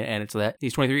collected it, and it's that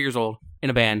he's 23 years old, in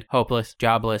a band, hopeless,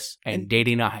 jobless, and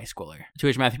dating a high schooler. To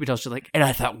which Matthew Patel's just like, and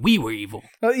I thought we were evil.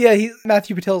 Oh yeah,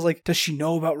 Matthew Patel's like, does she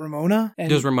know about Ramona? And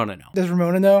Does Ramona know? Does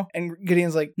Ramona know? And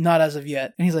Gideon's like, not as of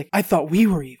yet. And he's like, I thought we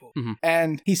were evil. Mhm.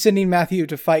 And he's sending Matthew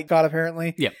to fight God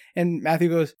apparently. Yep. And Matthew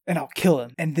goes, and I'll kill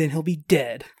him, and then he'll be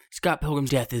dead. Scott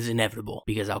Pilgrim's death is inevitable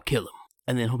because I'll kill him.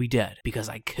 And then he'll be dead because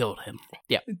I killed him.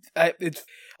 Yeah. It's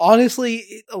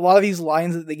honestly, a lot of these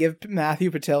lines that they give to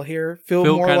Matthew Patel here feel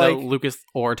more kind like of Lucas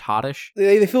or Toddish.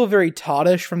 they feel very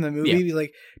Toddish from the movie. Yeah.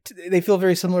 Like they feel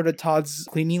very similar to Todd's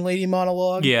cleaning lady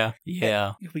monologue. Yeah.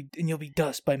 Yeah. You'll be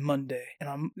dust by Monday,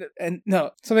 and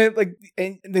something like,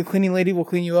 and the cleaning lady will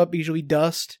clean you up because you'll be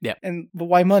dust. Yeah. But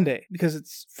why Monday? Because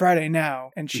it's Friday now,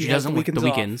 and she has doesn't the work weekends the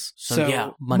off. weekends. So yeah,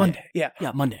 Monday. Yeah.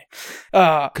 Yeah, Monday.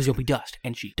 Uh, Because you'll be dust,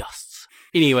 and she dusts.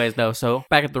 Anyways, though, so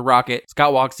back at the Rocket,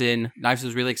 Scott walks in. Knives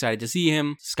is really excited to see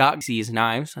him. Scott sees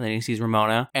Knives, and then he sees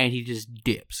Ramona, and he just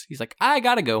dips. He's like, I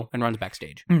gotta go, and runs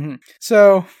backstage. Mm-hmm.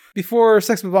 So before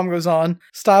Sex Bomb goes on,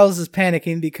 Styles is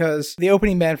panicking because the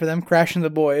opening band for them, Crash and the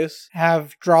Boys,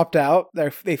 have dropped out.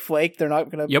 They flaked. They're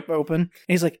not going to open. And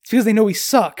he's like, it's because they know we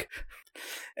suck.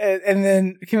 And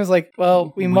then Kim was like,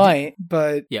 well, we might,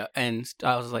 but... Yeah, and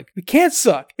Styles is like, we can't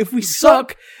suck. If we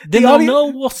suck, then they'll know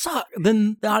we'll suck.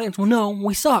 Then the audience will know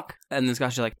we suck. And then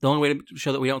Scott's just like, the only way to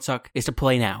show that we don't suck is to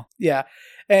play now. Yeah.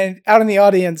 And out in the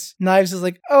audience, Knives is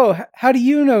like, oh, how do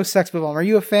you know Sex Bomb? Are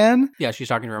you a fan? Yeah, she's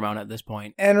talking to Ramona at this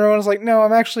point. And Ramona's like, no,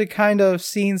 I'm actually kind of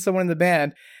seeing someone in the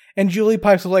band. And Julie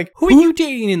pipes up like, who are you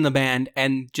dating in the band?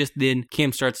 And just then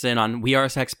Kim starts in on We Are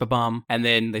Sex Bomb, and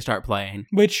then they start playing.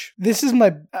 Which, this is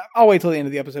my... I'll wait till the end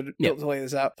of the episode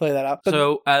to play that out. But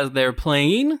so as they're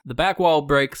playing, the back wall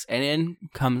breaks, and in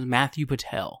comes Matthew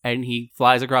Patel. And he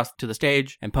flies across to the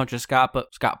stage and punches Scott,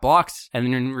 but Scott blocks and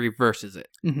then reverses it.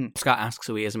 Mm-hmm. Scott asks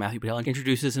who he is, and Matthew Patel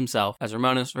introduces himself as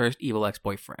Ramona's first evil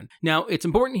ex-boyfriend. Now, it's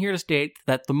important here to state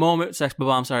that the moment Sex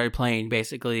Bomb started playing,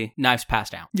 basically, Knives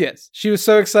passed out. Yes. She was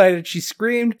so excited, she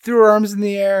screamed, threw her arms in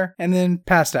the air, and then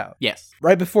passed out. Yes.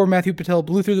 Right before Matthew Patel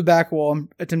blew through the back wall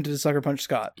and attempted to sucker punch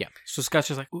Scott. Yeah. So Scott's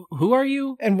just like, who are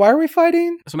you? And why are we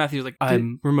fighting? So Matthew's like,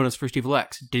 I'm Ramona's first evil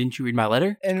ex. Didn't you read my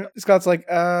letter? And Scott's like,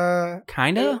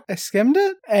 kinda? I skimmed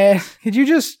it? And could you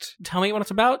just... tell me what it's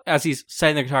about? As he's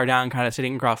setting the guitar down, kind of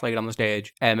sitting cross-legged on the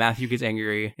stage, and Matthew gets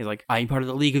angry. He's like, I'm part of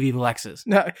the League of Evil Exes.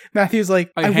 No, Matthew's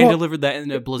like... I hand-delivered that in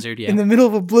a blizzard, yeah. In the middle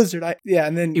of a blizzard,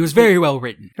 and then... It was very well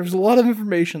written. There was a lot of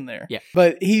information there. Yeah.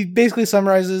 But he basically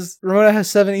summarizes, Ramona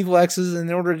has 7 evil exes, and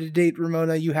in order to date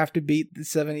Ramona, you have to beat the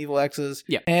 7 evil exes.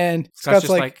 Yeah. And Scott's just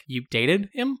like, you dated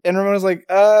him? And Ramona's like,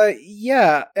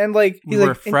 yeah. And like, he's we like...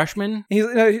 were freshmen? He's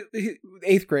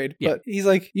 8th grade. Yeah. But he's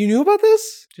like, you knew about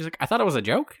this? She's like, I thought it was a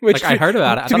joke. Which, I heard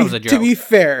about it. I thought it was a joke. To be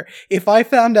fair, if I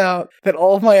found out that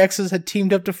all of my exes had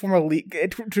teamed up to form a league,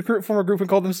 to form a group and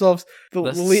call themselves the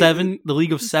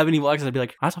League of 7 Evil Exes, I'd be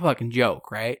like, that's a fucking joke,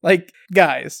 right? Like,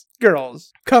 guys,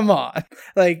 girls, come on.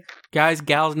 Like, guys,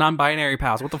 gals, non-binary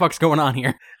pals, what the fuck's going on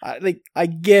here? I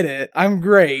get it. I'm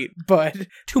great, but...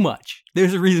 Too much.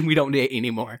 There's a reason we don't date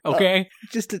anymore, okay?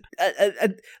 Just,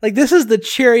 like, this is the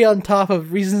cherry on top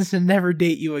of reasons to never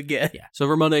date you again. Yeah. So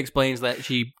Ramona explains that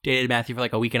she dated Matthew for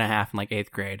like a week and a half in like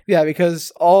 8th grade. Yeah,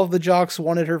 because all of the jocks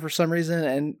wanted her for some reason,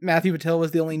 and Matthew Patel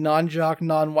was the only non-jock,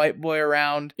 non-white boy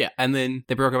around. Yeah, and then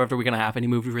they broke up after a week and a half, and he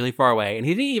moved really far away, and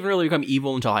he didn't even really become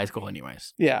evil until high school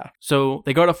anyways. Yeah. So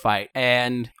they go to fight,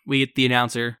 and we get the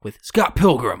announcer with Scott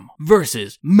Pilgrim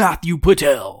versus Matthew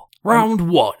Patel. Round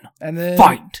 1. And then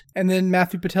fight. And then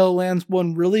Matthew Patel lands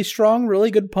one really strong, really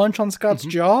good punch on Scott's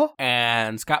jaw.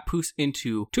 And Scott poofs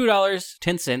into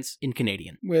 $2.10 in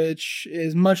Canadian. Which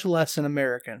is much less in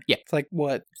American. Yeah. It's like,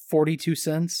 what, 42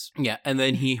 cents? Yeah, and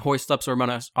then he hoists up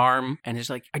Ramona's arm and is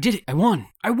like, I did it. I won.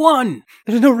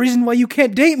 There's no reason why you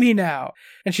can't date me now.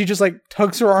 And she just like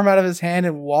tugs her arm out of his hand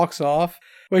and walks off.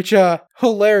 Which,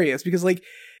 hilarious, because like,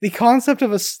 the concept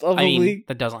of a league...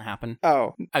 that doesn't happen.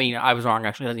 Oh. I mean, I was wrong,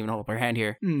 actually. He doesn't even hold up her hand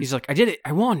here. He's like, I did it.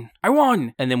 I won.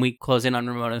 And then we close in on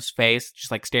Ramona's face,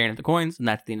 just like staring at the coins, and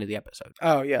that's the end of the episode.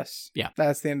 Oh, yes. Yeah.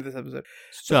 That's the end of this episode.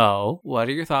 So, what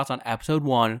are your thoughts on episode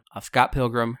 1 of Scott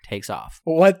Pilgrim Takes Off?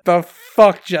 What the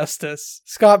fuck, Justice?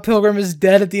 Scott Pilgrim is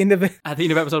dead at the end of it. At the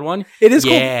end of episode 1? It is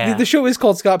called... The show is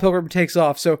called Scott Pilgrim Takes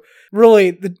Off, so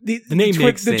really, the name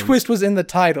makes sense. The twist was in the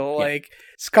title, like...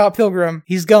 Scott Pilgrim,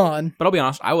 he's gone. But I'll be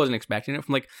honest, I wasn't expecting it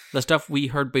from like the stuff we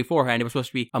heard beforehand. It was supposed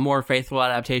to be a more faithful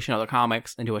adaptation of the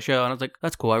comics into a show, and I was like,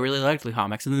 that's cool. I really liked the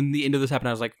comics. And then the end of this happened.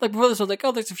 I was like before this, I was like,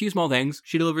 oh, there's a few small things.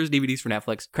 She delivers DVDs for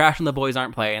Netflix. Crash and the boys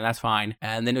aren't playing. That's fine.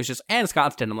 And then it was just and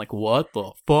Scott's dead. I'm like, what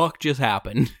the fuck just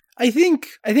happened? I think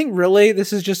really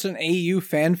this is just an AU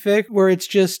fanfic where it's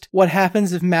just what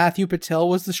happens if Matthew Patel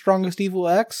was the strongest evil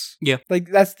ex. Yeah.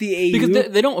 Like that's the AU.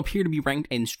 Because they don't appear to be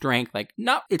ranked in strength. Like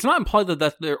it's not implied that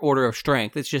that's their order of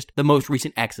strength. It's just the most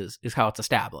recent exes is how it's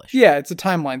established. Yeah, it's a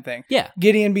timeline thing. Yeah.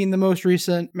 Gideon being the most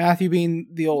recent, Matthew being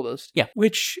the oldest. Yeah.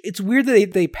 Which it's weird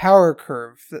that they power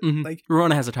curve. Like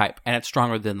Ramona has a type and it's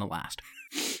stronger than the last.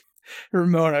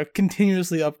 Ramona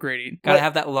continuously upgrading. Gotta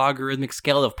have that logarithmic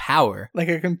scale of power. Like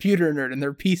a computer nerd in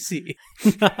their PC.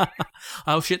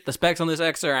 Oh shit, the specs on this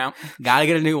X are out. Gotta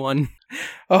get a new one.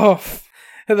 Oh,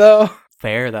 though.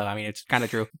 Fair, though. I mean, it's kind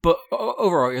of true. But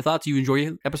overall, your thoughts? You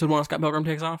enjoy episode 1 of Scott Pilgrim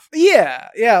Takes Off? Yeah.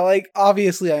 Like,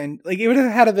 obviously, it would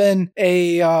have had to been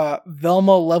a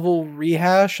Velma-level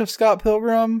rehash of Scott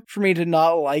Pilgrim for me to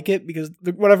not like it, because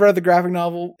whatever other graphic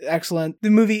novel, excellent.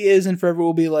 The movie is and forever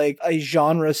will be, like, a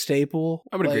genre staple.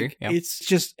 I would agree, yeah. It's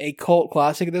just a cult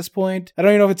classic at this point. I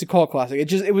don't even know if it's a cult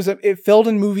classic. It filled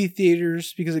in movie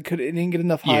theaters because it didn't get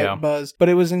enough hype buzz, but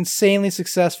it was insanely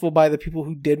successful by the people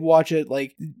who did watch it.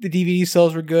 Like, the DVD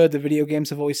sales were good. The video games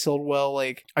have always sold well.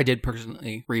 Like, I did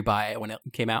personally rebuy it when it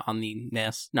came out on the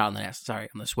NES. Not on the NES, sorry,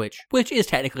 on the Switch, which is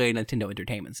technically a Nintendo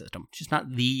Entertainment System. It's just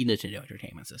not the Nintendo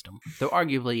Entertainment System, though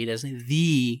arguably it is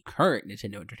the current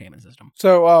Nintendo Entertainment System.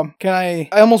 So, can I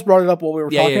almost brought it up while we were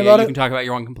talking about it. You can talk about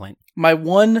your one complaint. My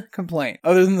one complaint,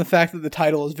 other than the fact that the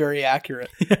title is very accurate,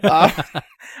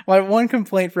 my one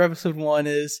complaint for episode 1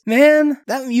 is, man,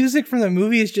 that music from the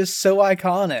movie is just so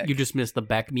iconic. You just missed the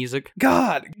Beck music.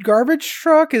 God, Garbage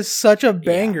Truck is such a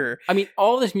banger. Yeah. I mean,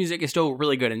 all this music is still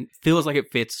really good and feels like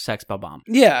it fits Sex Bomb.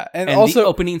 Yeah, and also the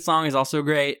opening song is also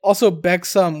great. Also,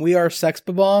 Beck's We Are Sex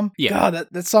Bomb. Yeah. God,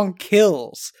 that song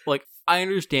kills. Like, I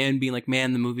understand being like,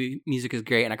 man, the movie music is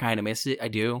great and I kind of miss it. I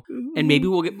do. And maybe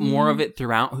we'll get more of it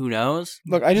throughout. Who knows?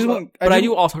 Look, I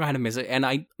do also kind of miss it. And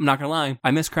I'm not going to lie.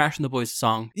 I miss Crash and the Boys'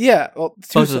 song. Yeah. Well,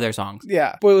 both of their songs.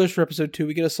 Yeah. Spoilers for episode 2.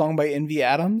 We get a song by Envy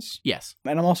Adams. Yes.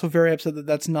 And I'm also very upset that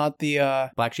that's not the...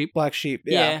 Black Sheep? Black Sheep,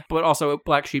 yeah. But also,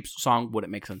 Black Sheep's song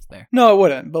wouldn't make sense there. No, it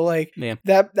wouldn't. But, like, yeah.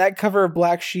 that cover of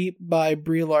Black Sheep by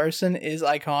Brie Larson is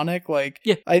iconic. Like,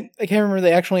 yeah. I can't remember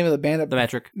the actual name of the band. The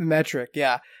Metric. The Metric,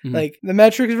 yeah. Mm-hmm. Like, the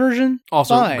Metric's version,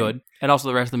 also fine. Good. And also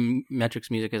the rest of the Metric's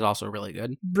music is also really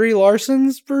good. Brie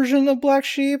Larson's version of Black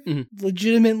Sheep,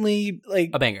 legitimately,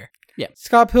 like... a banger. Yeah.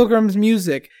 Scott Pilgrim's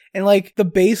music. And, like, the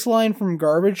bass line from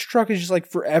Garbage Truck is just, like,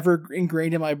 forever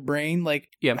ingrained in my brain. Like...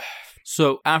 Yeah.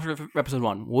 So, after episode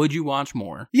 1, would you watch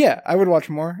more? Yeah, I would watch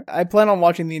more. I plan on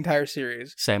watching the entire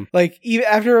series. Same. Like, even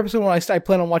after episode 1, I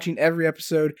plan on watching every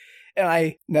episode.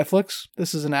 And Netflix,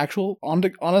 this is an actual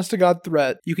honest-to-God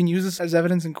threat. You can use this as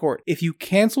evidence in court. If you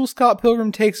cancel Scott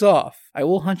Pilgrim Takes Off, I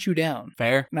will hunt you down.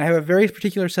 Fair. And I have a very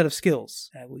particular set of skills,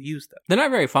 and I will use them. They're not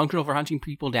very functional for hunting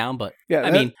people down, but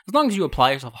I mean, as long as you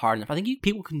apply yourself hard enough, I think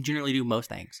people can generally do most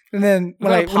things. And then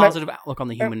a positive outlook on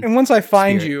the human and once I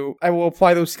find spirit. you, I will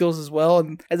apply those skills as well.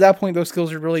 And at that point, those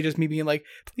skills are really just me being like,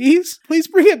 please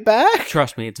bring it back.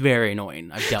 Trust me, it's very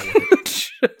annoying. I've dealt with it.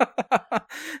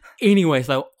 Anyway,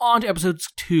 so on to episode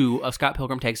 2 of Scott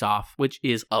Pilgrim Takes Off, which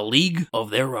is A League of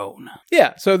Their Own.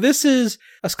 Yeah, so this is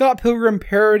a Scott Pilgrim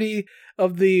parody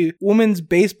of the women's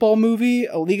baseball movie,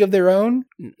 A League of Their Own.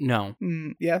 No.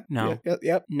 Yeah. No.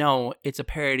 Yep. No, it's a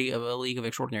parody of A League of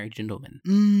Extraordinary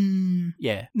Gentlemen.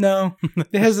 Yeah. No.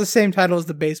 It has the same title as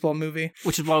the baseball movie.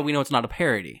 Which is why we know it's not a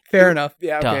parody. Fair enough.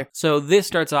 Yeah, okay. So this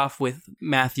starts off with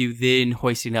Matthew then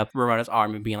hoisting up Ramona's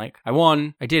arm and being like, I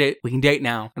won. I did it. We can date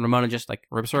now. And Ramona just like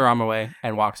rips her arm away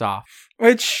and walks off.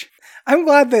 Which... I'm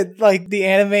glad that, like, the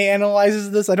anime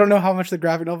analyzes this. I don't know how much the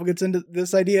graphic novel gets into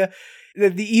this idea.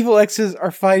 That the evil exes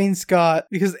are fighting Scott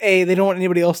because A, they don't want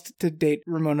anybody else to date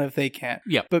Ramona if they can't.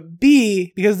 Yep. But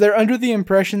B, because they're under the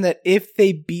impression that if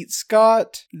they beat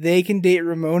Scott, they can date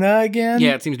Ramona again.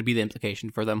 Yeah, it seems to be the implication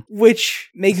for them. Which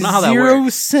makes zero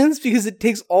sense because it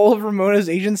takes all of Ramona's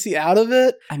agency out of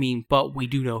it. I mean, but we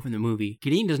do know from the movie,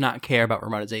 Gideon does not care about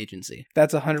Ramona's agency.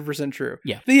 That's 100% true.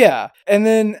 Yeah. But yeah. And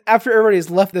then after everybody's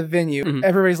left the venue,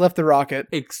 everybody's left the rocket.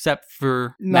 Except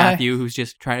for Matthew, who's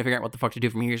just trying to figure out what the fuck to do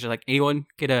from here. She's like, anyone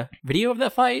get a video of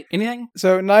that fight? Anything?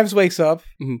 So Knives wakes up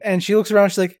and she looks around.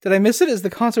 She's like, did I miss it? Is the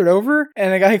concert over?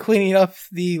 And the guy cleaning up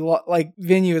the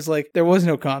venue is like, there was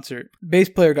no concert. Bass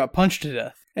player got punched to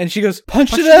death. And she goes,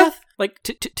 punched to death? Like,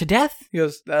 to death? He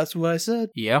goes, that's what I said.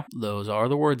 Yeah, those are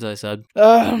the words I said.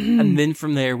 And then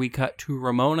from there, we cut to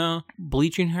Ramona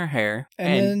bleaching her hair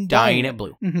and dyeing it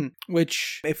blue.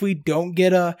 Which, if we don't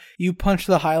get you punch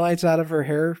the highlights out of her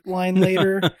hairline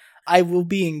later... I will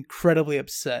be incredibly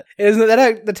upset.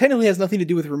 That technically has nothing to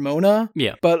do with Ramona.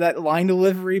 Yeah. But that line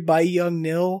delivery by young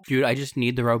Nil. Dude, I just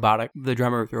need the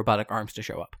drummer with robotic arms to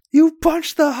show up. You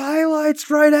punched the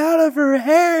highlights right out of her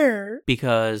hair.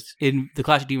 Because in the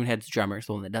Clash of Demon Head's drummer is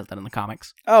the one that does that in the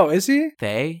comics. Oh, is he?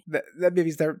 That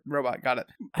baby's their robot. Got it.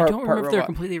 I don't remember if they're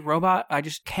completely robot. I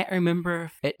just can't remember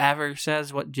if it ever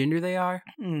says what gender they are.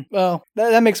 Well,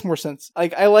 that makes more sense.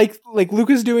 Like, I like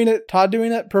Lucas doing it, Todd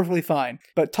doing it, perfectly fine.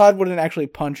 But Todd wouldn't actually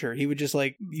punch her. He would just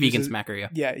vegan smack her, yeah.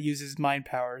 Yeah, use his mind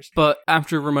powers. But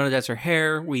after Ramona does her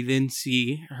hair, we then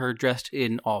see her dressed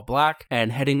in all black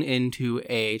and heading into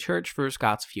a church for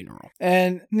Scott's funeral.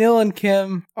 And Nil and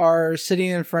Kim are sitting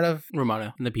in front of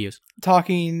Ramona in the pews,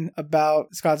 talking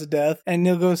about Scott's death. And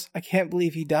Nil goes, I can't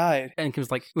believe he died. And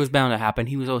Kim's like, it was bound to happen.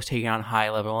 He was always taking on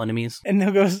high-level enemies. And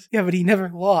Nil goes, yeah, but he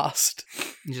never lost.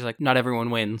 And she's like, not everyone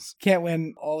wins. Can't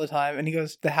win all the time. And he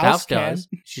goes, the house can. Does.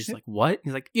 She's like, what?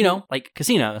 He's like, like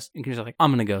casinos. And Kim's like, I'm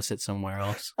gonna go sit somewhere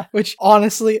else. Which,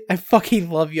 honestly, I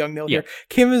fucking love young Nil here.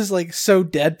 Kim is, so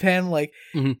deadpan. Like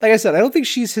I said, I don't think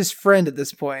she's his friend at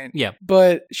this point. Yeah.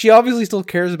 But she obviously still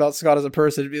cares about Scott as a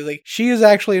person. To be like, she is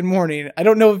actually in mourning. I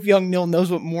don't know if young Nil knows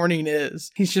what mourning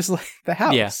is. He's just like, the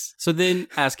house. Yeah. So then,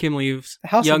 as Kim leaves, the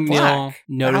house young Nil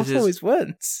notices... The house always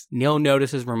wins. Nil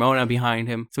notices Ramona behind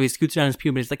him. So he scoots down his pube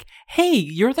and he's like, hey,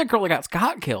 you're that girl that got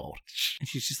Scott killed. And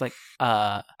she's just like,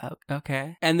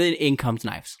 okay. And then in comes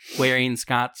Knives, wearing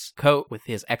Scott's coat with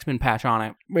his X-Men patch on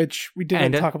it. Which we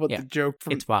didn't talk about the joke.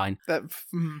 It's fine. That,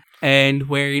 and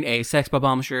wearing a Sex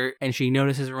Bomb shirt, and she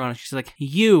notices Ramona. She's like,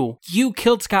 you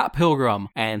killed Scott Pilgrim,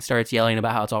 and starts yelling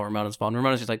about how it's all Ramona's fault. And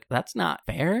Ramona's just like, that's not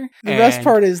fair. The best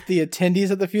part is the attendees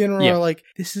at the funeral are like,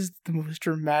 this is the most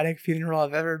dramatic funeral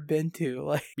I've ever been to.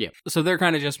 Like, so they're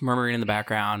kind of just murmuring in the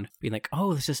background, being like,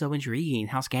 oh, this is so intriguing.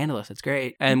 How scandalous. It's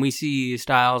great. And we see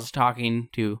Styles talking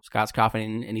to Scott's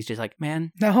coffin, and he's just like,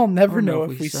 man, now I'll never know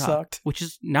if we sucked. Which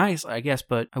is nice, I guess,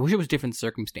 but I wish it was different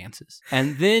circumstances.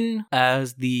 And then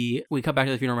as we cut back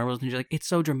to the funeral members, and she's like, it's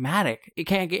so dramatic. It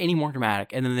can't get any more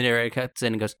dramatic. And then the narrator cuts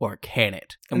in and goes, or can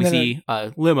it? And we see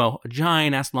a limo, a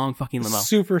giant-ass long fucking limo.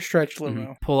 Super stretched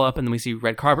limo. Pull up, and then we see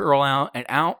red carpet roll out, and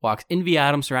out walks Envy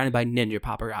Adams surrounded by ninja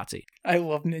paparazzi. I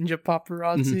love ninja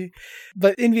paparazzi.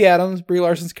 But Envy Adams, Brie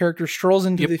Larson's character, strolls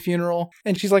into the funeral,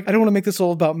 and she's like, I don't want to make this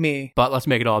all about me. But let's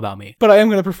make it all about me. But I am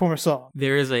going to perform a song.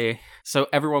 So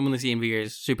everyone when they see Envy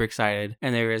is super excited,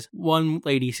 and there is one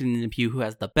lady sitting in the pew who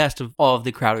has the best of all of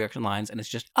the crowd reaction lines, and it's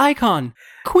just, icon,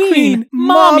 queen,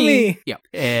 mommy. Yeah.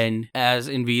 And as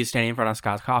Envy is standing in front of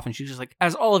Scott's coffin, she's just like,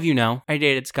 as all of you know, I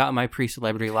dated Scott in my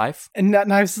pre-celebrity life. And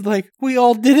Knives is like, we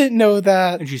all didn't know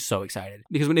that. And she's so excited.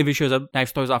 Because when Envy shows up,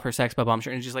 Knives throws off her Sex Bomb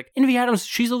shirt, and she's like, Envy Adams,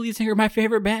 she's the lead singer of my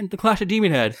favorite band, The Clash of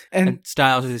Demon Head. And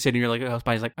Styles is sitting here like, oh,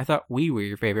 Spy's like, I thought we were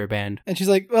your favorite band. And she's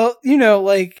like, well, you know,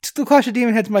 like, The Clash of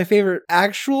Demon Head's my favorite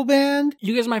actual band.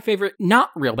 You guys are my favorite not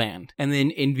real band. And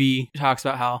then Envy talks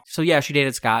about how, so yeah, she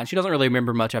dated Scott, and she doesn't really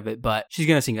remember much of it, but she's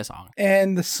gonna sing a song.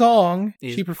 And the song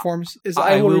she performs is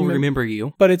I Will Remember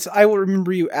You. But it's I Will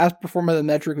Remember You as performed by the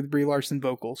Metric with Brie Larson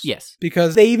vocals. Yes.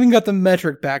 Because they even got the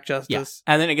Metric back justice.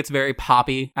 Yeah. And then it gets very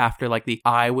poppy after like the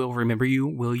I Will Remember You,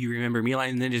 Will You Remember Me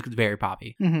line, and then it just gets very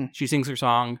poppy. She sings her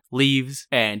song, leaves,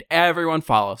 and everyone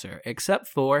follows her, except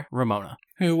for Ramona,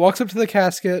 who walks up to the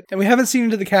casket, and we haven't seen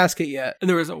into the casket yet. And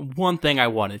there was one thing I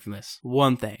wanted from this.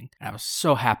 One thing. And I was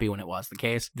so happy when it was the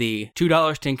case. The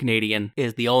 $2.10 Canadian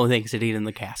is the only thing sitting in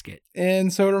the casket.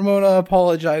 And so Ramona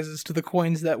apologizes to the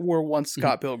coins that were once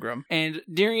Scott Pilgrim. And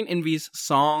during Envy's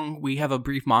song, we have a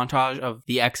brief montage of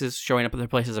the exes showing up at their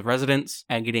places of residence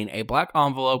and getting a black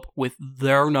envelope with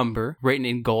their number written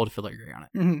in gold filigree on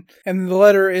it. And the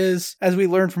letter is, as we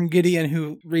learned from Gideon,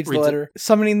 who reads the letter,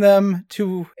 summoning them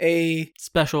to a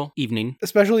special evening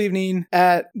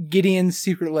at Gideon's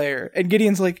secret lair. And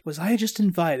Gideon's like, was I just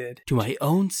invited to my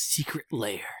own secret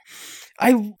lair?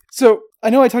 So I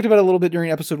know I talked about it a little bit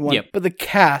during episode 1, but the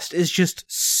cast is just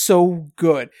so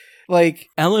good. Like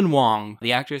Ellen Wong,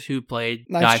 the actress who played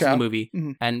Knives in the movie,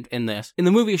 and in this. In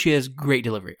the movie, she has great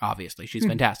delivery, obviously. She's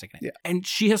fantastic in it. Yeah. And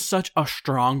she has such a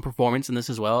strong performance in this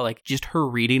as well. Like, just her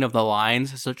reading of the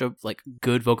lines has such a, like,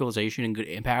 good vocalization and good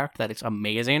impact that it's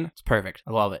amazing. It's perfect.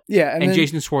 I love it. Yeah. And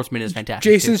Jason Schwartzman is fantastic,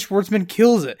 Jason Schwartzman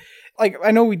kills it. Like,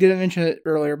 I know we didn't mention it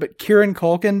earlier, but Kieran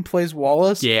Culkin plays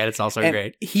Wallace. Yeah, it's also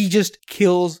great. He just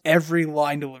kills every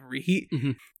line delivery.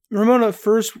 Ramona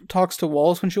first talks to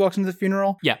Wallace when she walks into the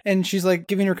funeral. Yeah. And she's like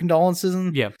giving her condolences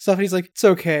and stuff. And he's like, it's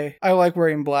okay. I like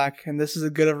wearing black, and this is as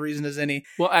good of a reason as any.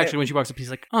 Well, actually, when she walks up, he's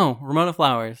like, oh, Ramona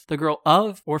Flowers, the girl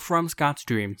of or from Scott's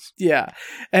dreams. Yeah.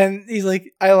 And he's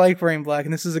like, I like wearing black,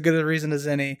 and this is as good a reason as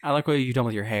any. I like what you've done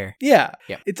with your hair. Yeah.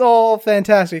 It's all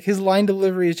fantastic. His line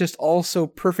delivery is just all so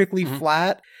perfectly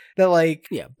flat. That like...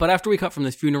 Yeah, but after we cut from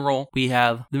this funeral, we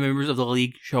have the members of the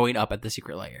League showing up at the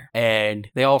secret lair. And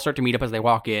they all start to meet up as they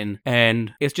walk in.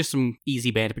 And it's just some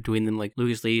easy banter between them. Like,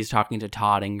 Lucas Lee's talking to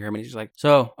Todd Ingram. And he's like,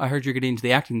 so, I heard you're getting into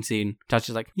the acting scene. Todd's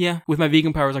just like, yeah, with my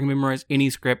vegan powers, I can memorize any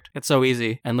script. It's so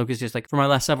easy. And Lucas just like, for my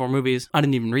last several movies, I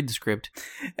didn't even read the script.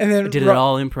 And then I did it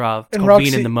all improv. It's called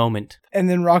being in the moment. And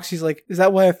then Roxy's like, is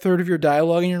that why a third of your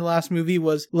dialogue in your last movie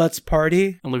was, let's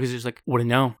party? And Lucas is just like, wouldn't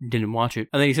know. Didn't watch it.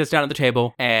 And then he sits down at the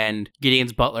table, and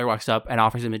Gideon's butler walks up and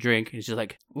offers him a drink. And he's just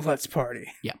like, let's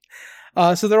party. Yeah.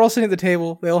 So they're all sitting at the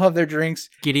table. They all have their drinks.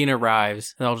 Gideon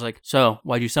arrives. And they're all just like, so,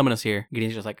 why'd you summon us here?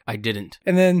 Gideon's just like, I didn't.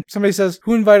 And then somebody says,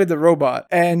 who invited the robot?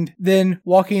 And then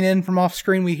walking in from off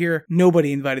screen, we hear,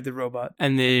 nobody invited the robot.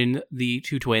 And then the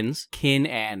two twins, Kin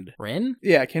and Ren?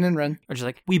 Yeah, Kin and Ren. Are just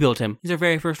like, we built him. He's our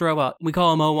very first robot. We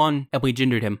call him O1, and we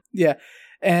gendered him. Yeah.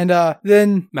 And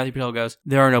then Matthew Patel goes,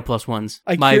 there are no plus ones.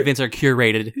 My events are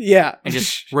curated. Yeah. And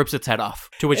just rips its head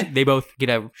off. To which they both get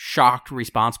a shocked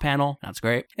response panel. That's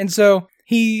great. And so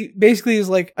he basically is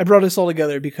like, I brought us all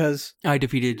together because... I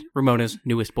defeated Ramona's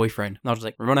newest boyfriend. And I was just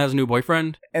like, Ramona has a new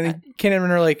boyfriend? And then Ken and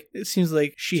Ren are like, it seems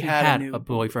like she had a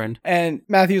boyfriend. And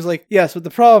Matthew's like, yes, but the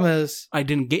problem is... I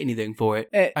didn't get anything for it.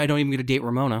 I don't even get to date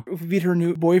Ramona. If we beat her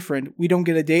new boyfriend, we don't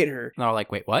get to date her. And they're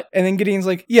like, wait, what? And then Gideon's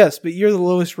like, yes, but you're the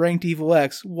lowest ranked Evil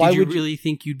X. Why would you would really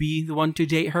think you'd be the one to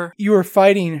date her? You were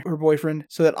fighting her boyfriend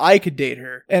so that I could date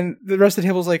her. And the rest of the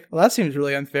table's like, well, that seems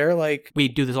really unfair. Like, we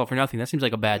do this all for nothing. That seems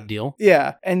like a bad deal.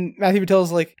 Yeah. And Matthew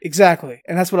Patel's like, exactly.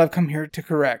 And that's what I've come here to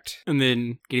correct. And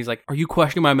then Gideon's like, are you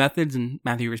questioning my methods? And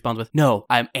Matthew responds with, no,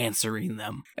 I'm answering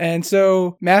them. And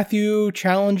so Matthew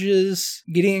challenges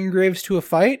Gideon Graves to a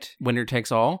fight. Winner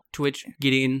takes all. To which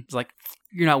Gideon's like,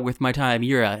 you're not worth my time.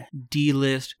 You're a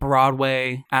D-list,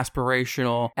 Broadway,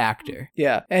 aspirational actor.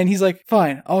 Yeah. And he's like,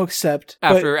 fine, I'll accept.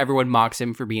 After everyone mocks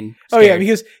him for being scared. Oh, yeah,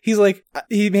 because he's like,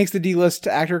 he makes the D-list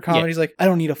actor comedy. Yeah. He's like, I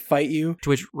don't need to fight you. To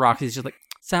which Roxy's just like,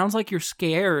 sounds like you're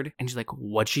scared. And she's like,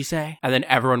 what'd she say? And then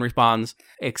everyone responds,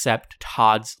 except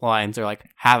Todd's lines are like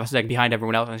half a second behind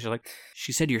everyone else. And she's like,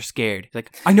 she said you're scared. He's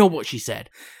like, I know what she said.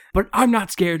 But I'm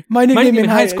not scared. My nickname in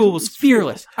high school was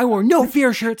Fearless. I wore no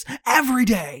fear shirts every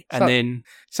day. And then...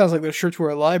 Sounds like those shirts were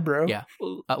a lie, bro. Yeah.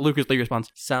 Lucas Lee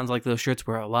responds, sounds like those shirts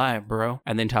were a lie, bro.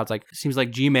 And then Todd's like, seems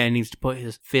like G-Man needs to put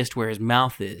his fist where his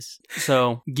mouth is.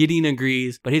 So Gideon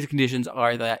agrees, but his conditions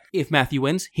are that if Matthew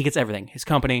wins, he gets everything. His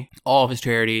company, all of his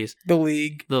charities. The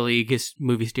League, his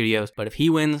movie studios. But if he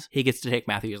wins, he gets to take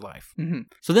Matthew's life. Mm-hmm.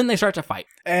 So then they start to fight.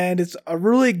 And it's a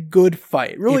really good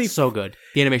fight. Really, it's so good.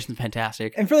 The animation's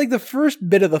fantastic. And for like the first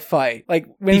bit of the fight, like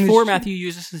before Matthew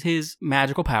uses his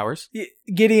magical powers,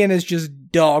 Gideon is just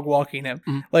dog walking him,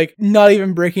 like not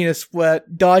even breaking a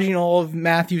sweat, dodging all of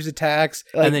Matthew's attacks,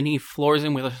 and then he floors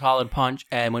him with a solid punch.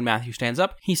 And when Matthew stands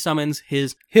up, he summons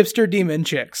his hipster demon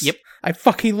chicks. Yep. I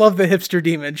fucking love the hipster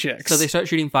demon chicks. So they start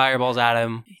shooting fireballs at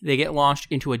him. They get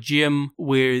launched into a gym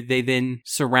where they then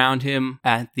surround him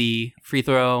at the free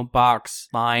throw box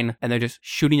line, and they're just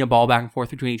shooting a ball back and forth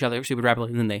between each other super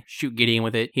rapidly, and then they shoot Gideon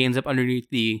with it. He ends up underneath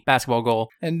the basketball goal.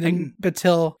 And then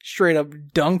Patel straight up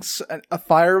dunks a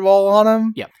fireball on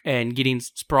him. Yeah. And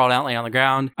Gideon's sprawled out, laying on the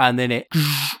ground, and then it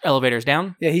elevators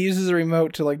down. Yeah, he uses a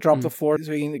remote to like drop the floor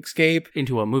so he can escape.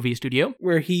 Into a movie studio.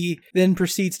 Where he then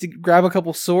proceeds to grab a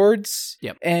couple swords.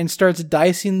 Yep. And starts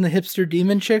dicing the hipster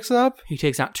demon chicks up. He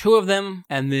takes out 2 of them,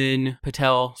 and then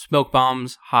Patel smoke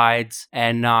bombs, hides,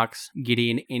 and knocks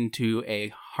Gideon into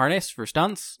a harness for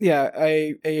stunts. Yeah,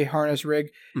 a harness rig.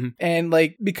 Mm-hmm. And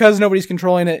like, because nobody's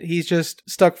controlling it, he's just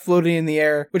stuck floating in the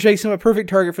air, which makes him a perfect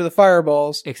target for the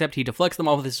fireballs. Except he deflects them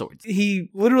all with his swords. He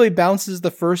literally bounces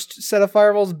the first set of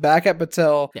fireballs back at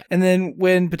Patel. Yeah. And then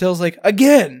when Patel's like,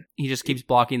 again! He just keeps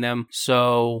blocking them.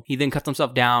 So he then cuts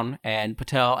himself down, and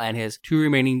Patel and his 2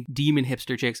 remaining demon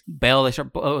hipster chicks bail. They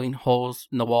start blowing holes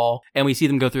in the wall. And we see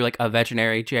them go through like a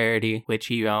veterinary charity, which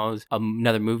he owns,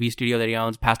 another movie studio that he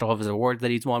owns, past all of his awards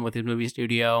that he's won with his movie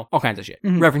studio, all kinds of shit.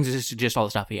 Mm-hmm. References to just all the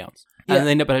stuff he owns. Yeah. And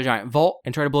they end up at a giant vault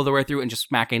and try to blow their way through and just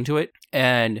smack into it.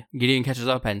 And Gideon catches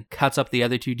up and cuts up the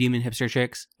other 2 demon hipster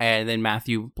chicks. And then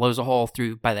Matthew blows a hole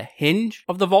through by the hinge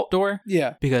of the vault door.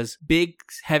 Yeah. Because big,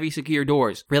 heavy, secure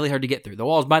doors, really hard to get through. The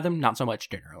walls by them, not so much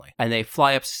generally. And they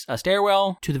fly up a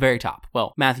stairwell to the very top.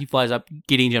 Well, Matthew flies up,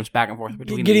 Gideon jumps back and forth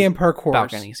between Gideon parkours.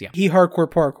 Balconies, yeah. He hardcore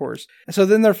parkours. So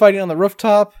then they're fighting on the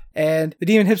rooftop. And the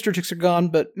demon hipster chicks are gone,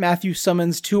 but Matthew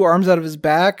summons 2 arms out of his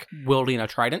back. Wielding a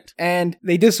trident. And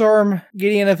they disarm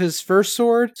Gideon of his first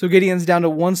sword. So Gideon's down to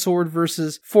 1 sword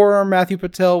versus 4-arm Matthew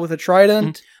Patel with a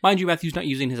trident. Mm-hmm. Mind you, Matthew's not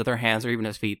using his other hands or even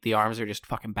his feet. The arms are just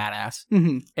fucking badass.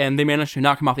 Mm-hmm. And they manage to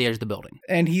knock him off the edge of the building.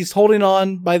 And he's holding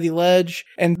on by the ledge.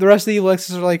 And the rest of the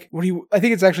Alexis are like, I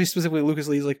think it's actually specifically Lucas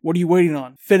Lee's like, what are you waiting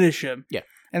on? Finish him. Yeah.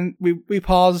 And we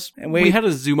pause and wait. We had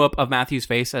a zoom up of Matthew's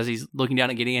face as he's looking down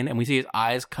at Gideon, and we see his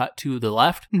eyes cut to the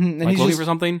left, and like looking for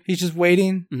something. He's just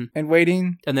waiting and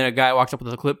waiting. And then a guy walks up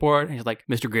with a clipboard, and he's like,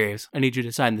 Mr. Graves, I need you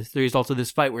to sign this. The results of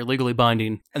this fight were legally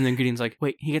binding. And then Gideon's like,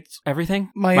 wait, he gets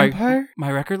everything? My empire?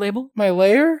 My record label? My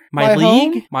lair? My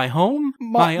league? Home? My home?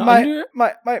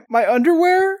 My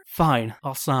underwear? Fine,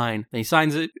 I'll sign. And he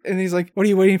signs it. And he's like, what are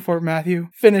you waiting for, Matthew?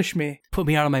 Finish me. Put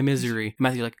me out of my misery. And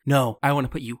Matthew's like, no, I want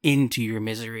to put you into your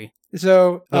misery.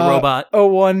 So the robot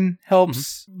 01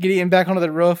 helps Gideon back onto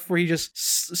the roof where he just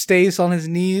stays on his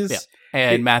knees. Yeah.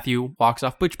 And Matthew walks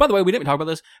off, which, by the way, we didn't talk about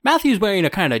this. Matthew's wearing a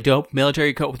kind of dope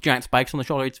military coat with giant spikes on the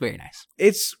shoulder. It's very nice.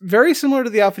 It's very similar to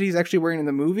the outfit he's actually wearing in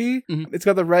the movie. Mm-hmm. It's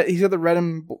got the red. He's got the red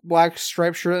and black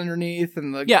striped shirt underneath,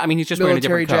 and the he's just wearing a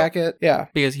different coat. Jacket. Yeah,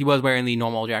 because he was wearing the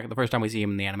normal jacket the first time we see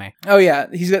him in the anime. Oh yeah,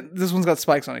 this one's got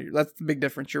spikes on it. That's the big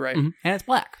difference. You're right. Mm-hmm. And it's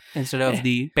black instead of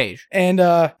the beige. And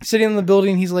sitting in the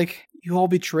building, he's like, you all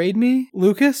betrayed me,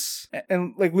 Lucas?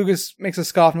 And like Lucas makes a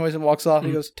scoff noise and walks off. And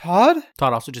he goes, Todd?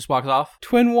 Todd also just walks off.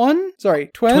 Twin one? Sorry,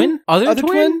 twin? Other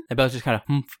twin? And both just kind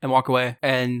of and walk away.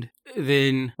 And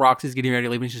then Roxy's getting ready to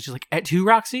leave, and she's just like, at 2,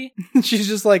 Roxy? She's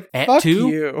just like, at fuck 2?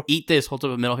 you. Eat this, holds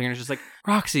up a middle finger, and is just like,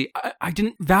 Roxy, I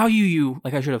didn't value you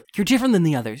like I should have. You're different than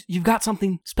the others. You've got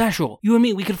something special. You and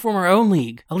me, we could form our own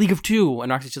league. A league of 2.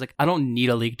 And Roxy's just like, I don't need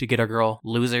a league to get a girl.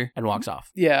 Loser. And walks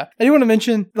off. Yeah. I do want to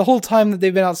mention, the whole time that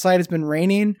they've been outside, it's been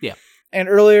raining. Yeah. And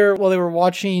earlier, while they were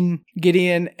watching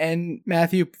Gideon and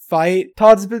Matthew fight,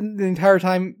 Todd's been the entire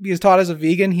time, because Todd is a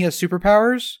vegan, he has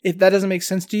superpowers. If that doesn't make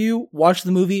sense to you, watch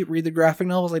the movie, read the graphic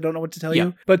novels. I don't know what to tell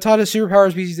you. But Todd has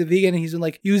superpowers because he's a vegan, and he's been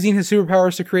like using his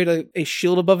superpowers to create a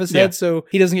shield above his head so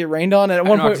he doesn't get rained on. And at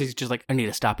one point, he's just like, I need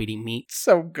to stop eating meat.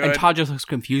 So good. And Todd just looks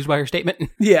confused by her statement.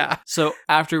 Yeah. So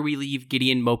after we leave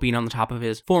Gideon moping on the top of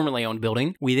his formerly owned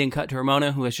building, we then cut to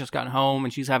Ramona, who has just gotten home,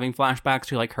 and she's having flashbacks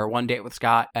to like her one date with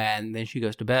Scott, and then she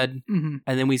goes to bed. Mm-hmm.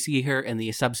 And then we see her in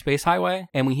the subspace highway,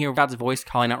 and we hear Scott's voice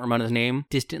calling out Ramona's name,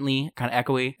 distantly, kind of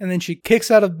echoey. And then she kicks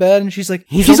out of bed, and she's like,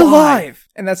 He's alive!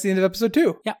 And that's the end of episode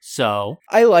 2. Yeah. So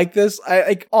I like this. I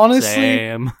like, honestly,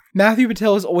 same. Matthew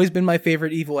Patel has always been my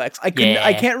favorite Evil X. I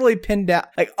can't really pin down,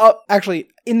 like, actually,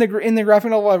 in the graphic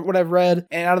novel, what I've read,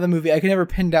 and out of the movie, I can never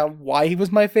pin down why he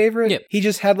was my favorite. Yep. He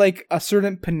just had, like, a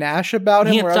certain panache about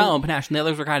him. He had style and panache, and the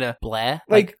others were kind of bleh.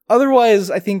 Like,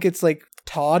 otherwise, I think it's, like,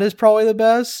 Todd is probably the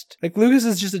best. Like, Lucas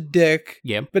is just a dick.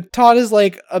 Yeah. But Todd is,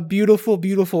 like, a beautiful,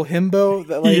 beautiful himbo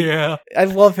that, like, yeah. I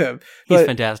love him. He's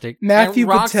fantastic. Matthew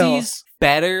and Patel. Roxy's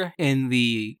better in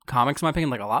the comics, in my opinion,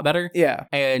 like a lot better. Yeah.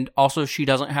 And also, she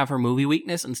doesn't have her movie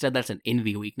weakness. Instead, that's an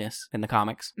envy weakness in the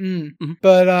comics. Mm-hmm.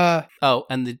 But, oh,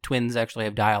 and the twins actually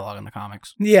have dialogue in the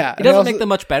comics. Yeah. It doesn't make them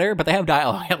much better, but they have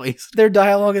dialogue at least. Their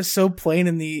dialogue is so plain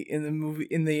in the movie,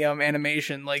 in the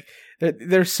animation. Like,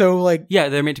 they're so, like... Yeah,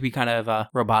 they're meant to be kind of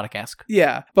robotic-esque.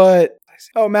 Yeah, but...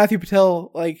 Oh, Matthew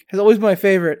Patel, like, has always been my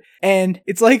favorite. And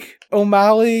it's like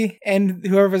O'Malley and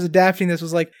whoever's adapting this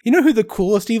was like, you know who the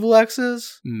coolest Evil X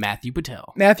is? Matthew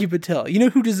Patel. Matthew Patel. You know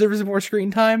who deserves more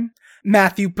screen time?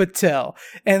 Matthew Patel.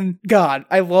 And God,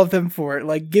 I love them for it.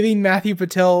 Like, giving Matthew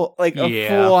Patel, like, a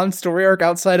full-on story arc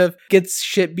outside of gets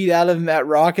shit beat out of him at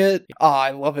Rocket.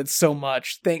 I love it so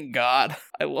much. Thank God.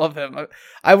 I love him.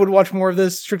 I would watch more of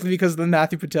this strictly because of the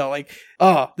Matthew Patel. Like,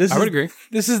 I would agree.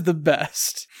 This is the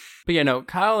best. But yeah, no,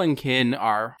 Kyle and Kin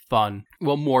are fun.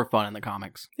 Well, more fun in the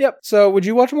comics. Yep. So, would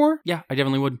you watch more? Yeah, I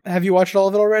definitely would. Have you watched all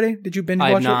of it already? Did you binge watch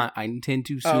it? I have not. I intend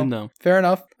to soon, though. Fair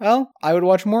enough. Well, I would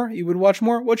watch more. You would watch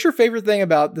more. What's your favorite thing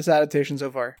about this adaptation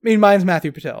so far? I mean, mine's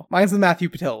Matthew Patel. Mine's the Matthew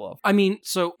Patel love. I mean,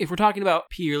 so if we're talking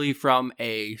about purely from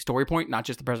a story point, not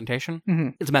just the presentation,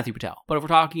 it's Matthew Patel. But if we're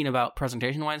talking about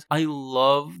presentation-wise, I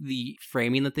love the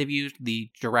framing that they've used,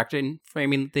 the directing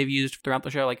framing that they've used throughout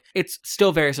the show. Like, it's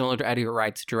still very similar to Edgar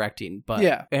Wright's directing, but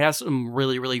it has some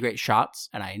really, really great shots,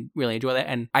 and I really enjoy that.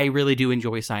 And I really do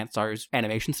enjoy Science Star's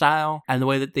animation style and the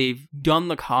way that they've done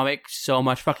the comic so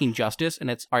much fucking justice in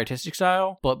its artistic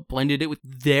style, but blended it with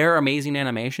their amazing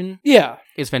animation. Yeah.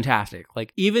 Is fantastic.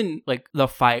 Like, even like the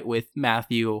fight with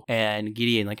Matthew and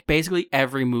Gideon, like basically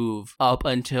every move up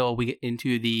until we get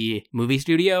into the movie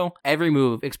studio, every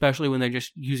move, especially when they're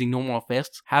just using normal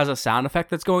fists, has a sound effect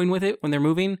that's going with it when they're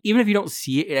moving. Even if you don't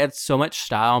see it, it adds so much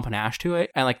style and panache to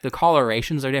it. And like the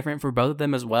colorations are different for both of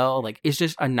them as well. Like, it's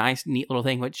just a nice, neat little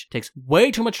thing, which takes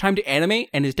way too much time to animate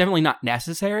and is definitely not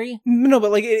necessary. No,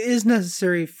 but like, it is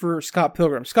necessary for Scott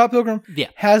Pilgrim. Scott Pilgrim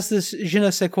has this je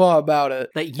ne sais quoi about it.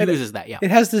 That uses that, It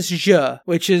has this je,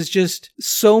 which is just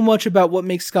so much about what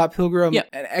makes Scott Pilgrim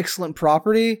an excellent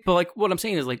property. But like, what I'm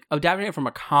saying is, like, adapting it from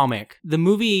a comic, when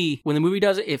the movie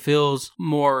does it, it feels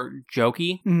more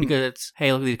jokey because it's,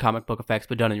 hey, look at these comic book effects,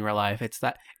 but done in real life. It's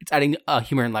adding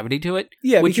humor and levity to it,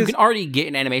 which you can already get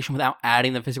in animation without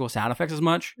adding the physical sound effects as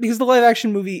much. Because the live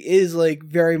action movie is like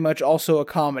very much also a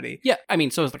comedy. Yeah, I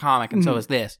mean, so is the comic and so is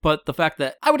this. But the fact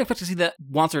that I would expect to see that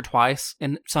once or twice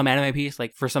in some anime piece,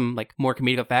 like for some like more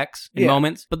comedic effects in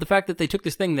moments. But the fact that they took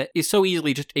this thing that is so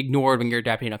easily just ignored when you're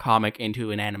adapting a comic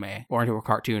into an anime or into a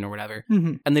cartoon or whatever,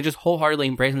 and they just wholeheartedly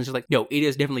embrace it, and it's just like, yo, it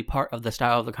is definitely part of the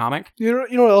style of the comic. You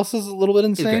know what else is a little bit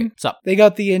insane? What's up? They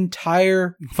got the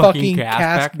entire fucking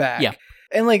cast back. Yeah.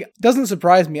 And like, doesn't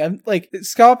surprise me. I'm like,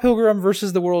 Scott Pilgrim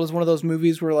versus the World is one of those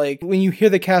movies where like, when you hear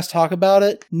the cast talk about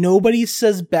it, nobody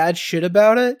says bad shit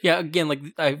about it. Yeah, again, like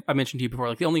I mentioned to you before,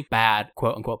 like the only bad,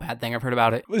 quote unquote, bad thing I've heard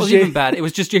about it wasn't even bad. It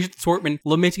was just Jason Schwartzman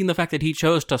lamenting the fact that he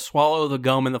chose to swallow the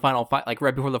gum in the final fight, like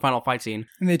right before the final fight scene.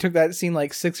 And they took that scene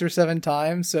like 6 or 7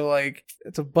 times, so like,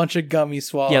 it's a bunch of gum he's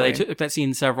swallowing. Yeah, they took that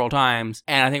scene several times,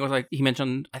 and I think it was like, he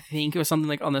mentioned, I think it was something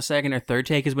like on the second or third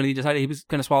take is when he decided he was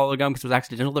going to swallow the gum because it was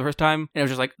accidental the first time, and it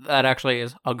was just like, that actually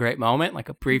is a great moment, like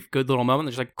a brief, good little moment.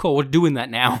 They're just like, cool, we're doing that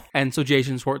now. And so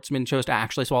Jason Schwartzman chose to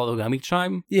actually swallow the gum each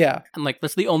time. Yeah. And like,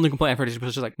 that's the only complaint I've heard, is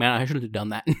just like, man, I shouldn't have done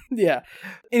that. Yeah.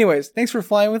 Anyways, thanks for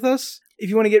flying with us. If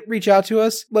you want to reach out to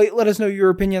us, let us know your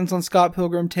opinions on Scott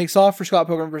Pilgrim Takes Off for Scott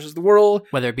Pilgrim versus the World.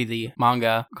 Whether it be the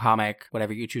manga, comic,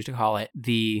 whatever you choose to call it,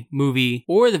 the movie,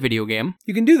 or the video game.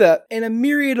 You can do that in a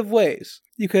myriad of ways.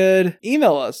 You could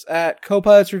email us at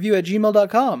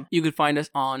copilotsreview@gmail.com. You could find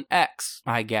us on X,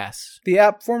 I guess. The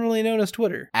app formerly known as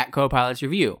Twitter. At Copilots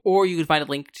Review. Or you could find a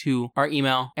link to our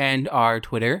email and our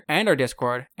Twitter and our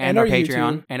Discord and our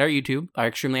Patreon YouTube. and our YouTube, our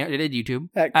extremely outdated YouTube.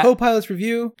 At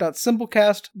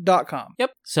copilotsreview.simplecast.com.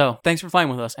 Yep. So, thanks for flying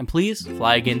with us, and please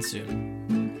fly again soon.